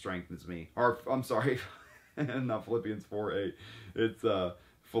Christ who strengthens me. Or, I'm sorry, not Philippians 4:8. It's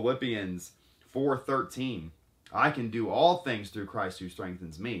Philippians 4:13. I can do all things through Christ who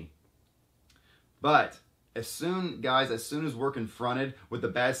strengthens me. But as soon as we're confronted with the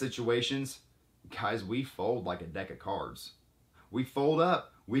bad situations, guys, we fold like a deck of cards. We fold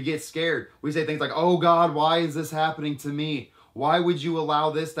up. We get scared. We say things like, oh God, why is this happening to me? Why would you allow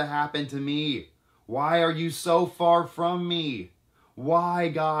this to happen to me? Why are you so far from me? Why,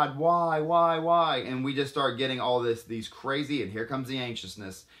 God? Why? And we just start getting all these crazy, and here comes the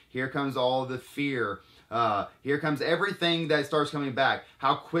anxiousness. Here comes all the fear. Here comes everything that starts coming back.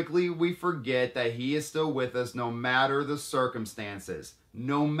 How quickly we forget that He is still with us no matter the circumstances.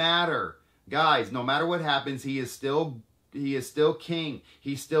 No matter. Guys, no matter what happens, He is still king.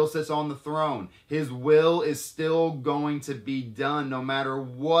 He still sits on the throne. His will is still going to be done no matter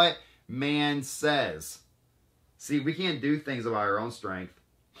what man says. See, we can't do things by our own strength.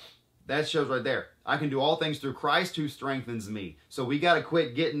 That shows right there. I can do all things through Christ who strengthens me. So we got to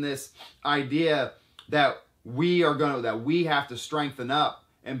quit getting this idea that we have to strengthen up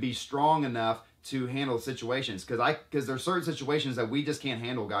and be strong enough to handle situations. Because there's certain situations that we just can't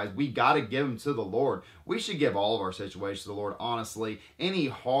handle, guys. We got to give them to the Lord. We should give all of our situations to the Lord, honestly. Any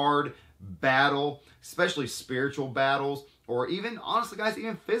hard battle, especially spiritual battles, or even, honestly, guys,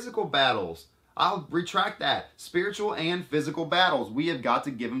 even physical battles. I'll retract that. Spiritual and physical battles. We have got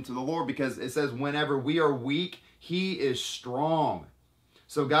to give them to the Lord, because it says whenever we are weak, He is strong.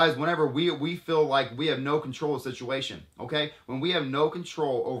 So guys, whenever we feel like we have no control of a situation, okay? When we have no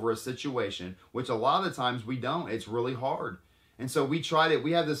control over a situation, which a lot of the times we don't, it's really hard. And so we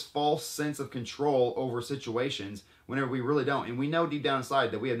have this false sense of control over situations whenever we really don't. And we know deep down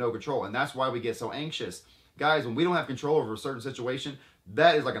inside that we have no control. And that's why we get so anxious. Guys, when we don't have control over a certain situation,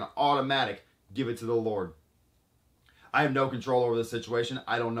 that is like an automatic give it to the Lord. I have no control over this situation.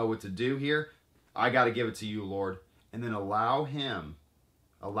 I don't know what to do here. I got to give it to you, Lord. And then allow Him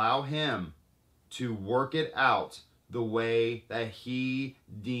to work it out the way that He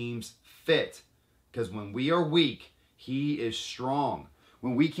deems fit. Because when we are weak, He is strong.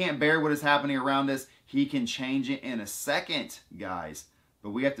 When we can't bear what is happening around us, He can change it in a second, guys. But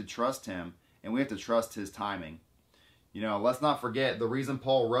we have to trust Him, and we have to trust His timing. Let's not forget, the reason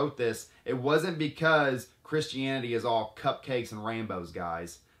Paul wrote this, it wasn't because Christianity is all cupcakes and rainbows,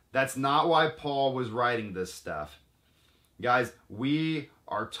 guys. That's not why Paul was writing this stuff. Guys, we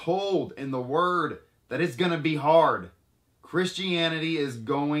are told in the Word that it's going to be hard. Christianity is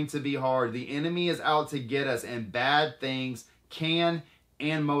going to be hard. The enemy is out to get us, and bad things can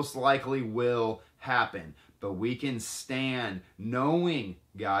and most likely will happen. But we can stand knowing,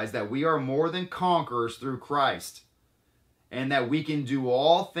 guys, that we are more than conquerors through Christ. And that we can do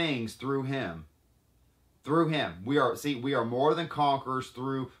all things through Him. Through Him. We are more than conquerors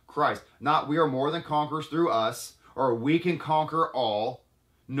through Christ. We are more than conquerors through us, or we can conquer all.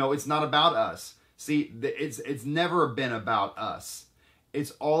 No, it's not about us. See, it's never been about us.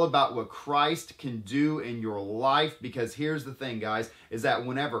 It's all about what Christ can do in your life, because here's the thing, guys, is that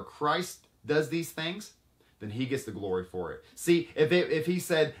whenever Christ does these things, then he gets the glory for it. See, if he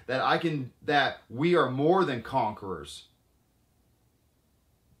said that we are more than conquerors,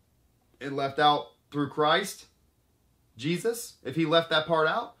 it left out through Christ, Jesus, if he left that part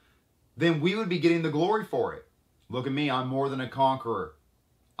out, then we would be getting the glory for it. Look at me, I'm more than a conqueror.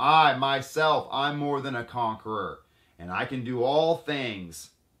 I, myself, I'm more than a conqueror. And I can do all things.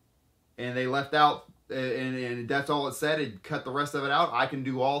 And they left out, and that's all it said. It cut the rest of it out. I can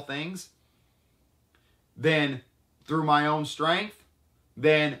do all things. Then, through my own strength,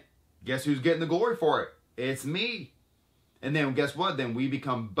 then guess who's getting the glory for it? It's me. And then guess what? Then we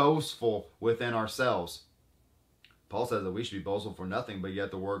become boastful within ourselves. Paul says that we should be boastful for nothing, but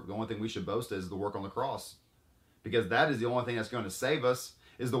yet the only thing we should boast is the work on the cross. Because that is the only thing that's going to save us,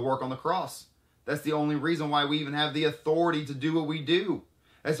 is the work on the cross. That's the only reason why we even have the authority to do what we do.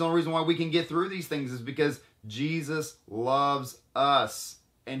 That's the only reason why we can get through these things, is because Jesus loves us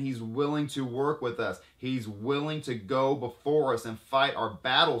and he's willing to work with us. He's willing to go before us and fight our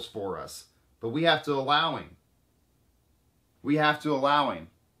battles for us. But we have to allow him. We have to allow him.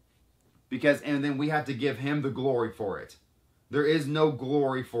 And then we have to give him the glory for it. There is no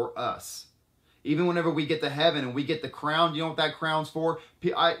glory for us. Even whenever we get to heaven and we get the crown, you know what that crown's for?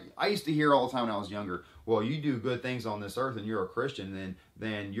 I used to hear all the time when I was younger, well, you do good things on this earth and you're a Christian,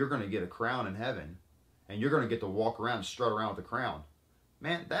 then you're going to get a crown in heaven. And you're going to get to walk around and strut around with the crown.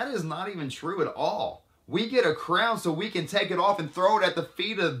 Man, that is not even true at all. We get a crown so we can take it off and throw it at the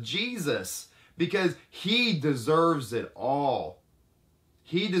feet of Jesus, because he deserves it all.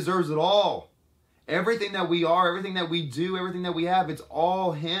 He deserves it all. Everything that we are, everything that we do, everything that we have, it's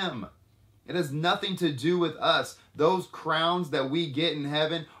all him. It has nothing to do with us. Those crowns that we get in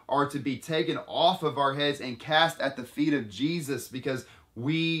heaven are to be taken off of our heads and cast at the feet of Jesus, because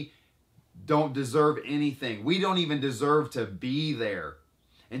we don't deserve anything. We don't even deserve to be there.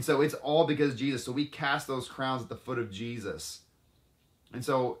 And so it's all because of Jesus. So we cast those crowns at the foot of Jesus. And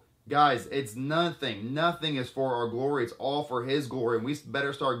so, guys, it's nothing. Nothing is for our glory. It's all for his glory. And we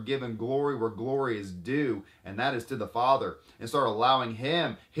better start giving glory where glory is due, and that is to the Father. And start allowing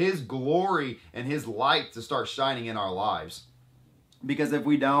him, his glory and his light to start shining in our lives. Because if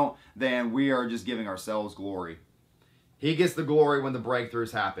we don't, then we are just giving ourselves glory. He gets the glory when the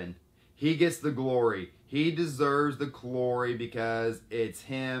breakthroughs happen. He gets the glory. He deserves the glory because it's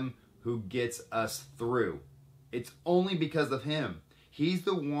him who gets us through. It's only because of him. He's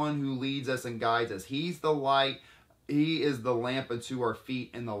the one who leads us and guides us. He's the light. He is the lamp unto our feet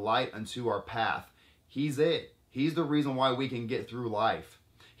and the light unto our path. He's it. He's the reason why we can get through life.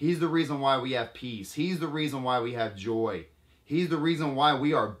 He's the reason why we have peace. He's the reason why we have joy. He's the reason why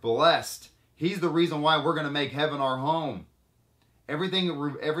we are blessed. He's the reason why we're going to make heaven our home.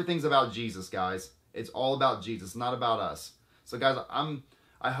 Everything's about Jesus, guys. It's all about Jesus, not about us. So, guys,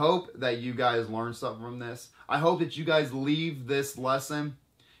 I hope that you guys learned something from this. I hope that you guys leave this lesson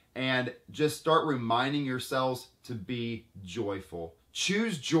and just start reminding yourselves to be joyful.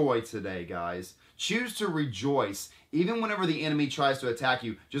 Choose joy today, guys. Choose to rejoice. Even whenever the enemy tries to attack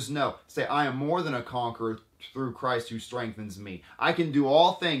you, just know, say, I am more than a conqueror through Christ who strengthens me. I can do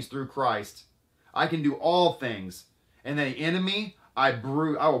all things through Christ. I can do all things. And the enemy, I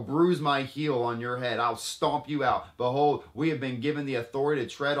will bruise my heel on your head. I'll stomp you out. Behold, we have been given the authority to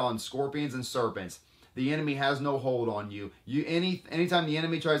tread on scorpions and serpents. The enemy has no hold on you. Anytime the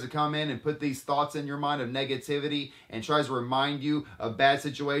enemy tries to come in and put these thoughts in your mind of negativity and tries to remind you of bad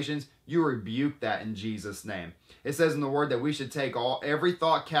situations, you rebuke that in Jesus' name. It says in the word that we should take every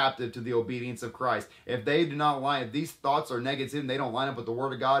thought captive to the obedience of Christ. If these thoughts are negative and they don't line up with the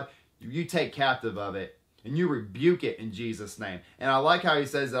word of God, you take captive of it. And you rebuke it in Jesus' name. And I like how he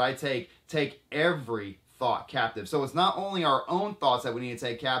says that I take every thought captive. So it's not only our own thoughts that we need to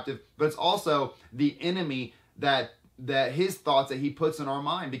take captive, but it's also the enemy that his thoughts that he puts in our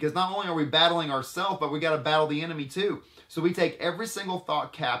mind. Because not only are we battling ourselves, but we got to battle the enemy too. So we take every single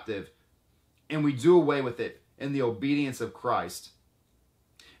thought captive and we do away with it in the obedience of Christ.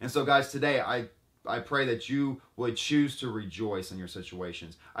 And so, guys, today I pray that you would choose to rejoice in your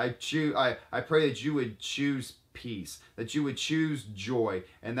situations. I pray that you would choose peace, that you would choose joy,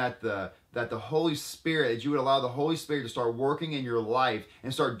 and that the Holy Spirit, that you would allow the Holy Spirit to start working in your life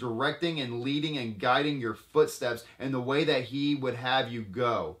and start directing and leading and guiding your footsteps in the way that he would have you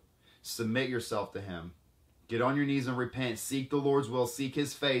go. Submit yourself to him. Get on your knees and repent. Seek the Lord's will. Seek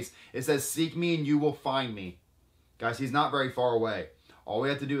his face. It says, seek me and you will find me. Guys, he's not very far away. All we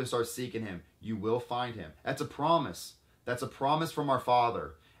have to do is start seeking him. you will find him. That's a promise. That's a promise from our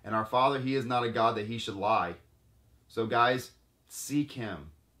Father. And our Father, he is not a God that he should lie. So guys, seek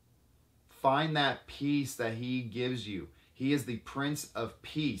him. Find that peace that he gives you. He is the Prince of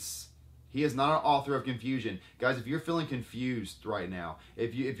Peace. He is not an author of confusion. Guys, if you're feeling confused right now,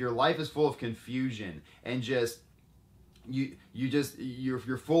 if your life is full of confusion and you're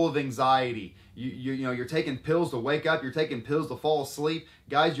full of anxiety, you're taking pills to wake up, you're taking pills to fall asleep,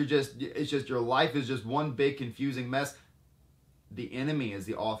 guys, it's just your life is just one big confusing mess. The enemy is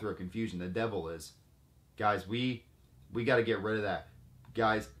the author of confusion. The devil is. Guys, we got to get rid of that.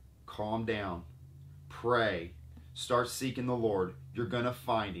 Guys, calm down. Pray. Start seeking the Lord. You're going to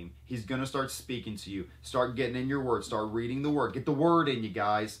find him. He's going to start speaking to you. Start getting in your word. Start reading the word. Get the word in you,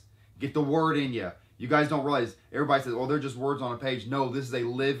 guys. Get the word in you. You guys don't realize, everybody says, oh, they're just words on a page. No, this is a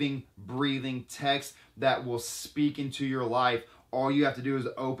living, breathing text that will speak into your life. All you have to do is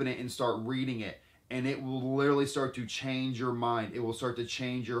open it and start reading it. And it will literally start to change your mind. It will start to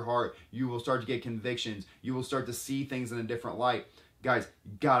change your heart. You will start to get convictions. You will start to see things in a different light. Guys,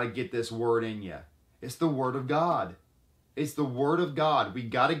 you got to get this word in you. It's the word of God. It's the word of God. We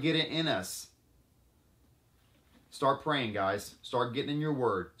got to get it in us. Start praying, guys. Start getting in your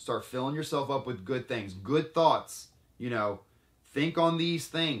word. Start filling yourself up with good things, good thoughts. Think on these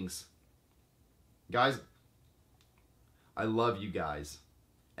things. Guys, I love you guys.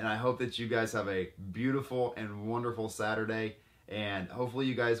 And I hope that you guys have a beautiful and wonderful Saturday. And hopefully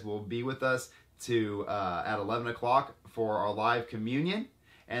you guys will be with us at 11 o'clock for our live communion.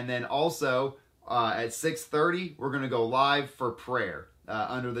 And then also at 6:30, we're going to go live for prayer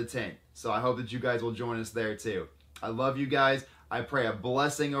under the tent. So I hope that you guys will join us there too. I love you guys. I pray a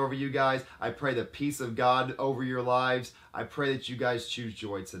blessing over you guys. I pray the peace of God over your lives. I pray that you guys choose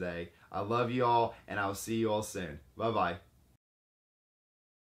joy today. I love you all, and I'll see you all soon. Bye-bye.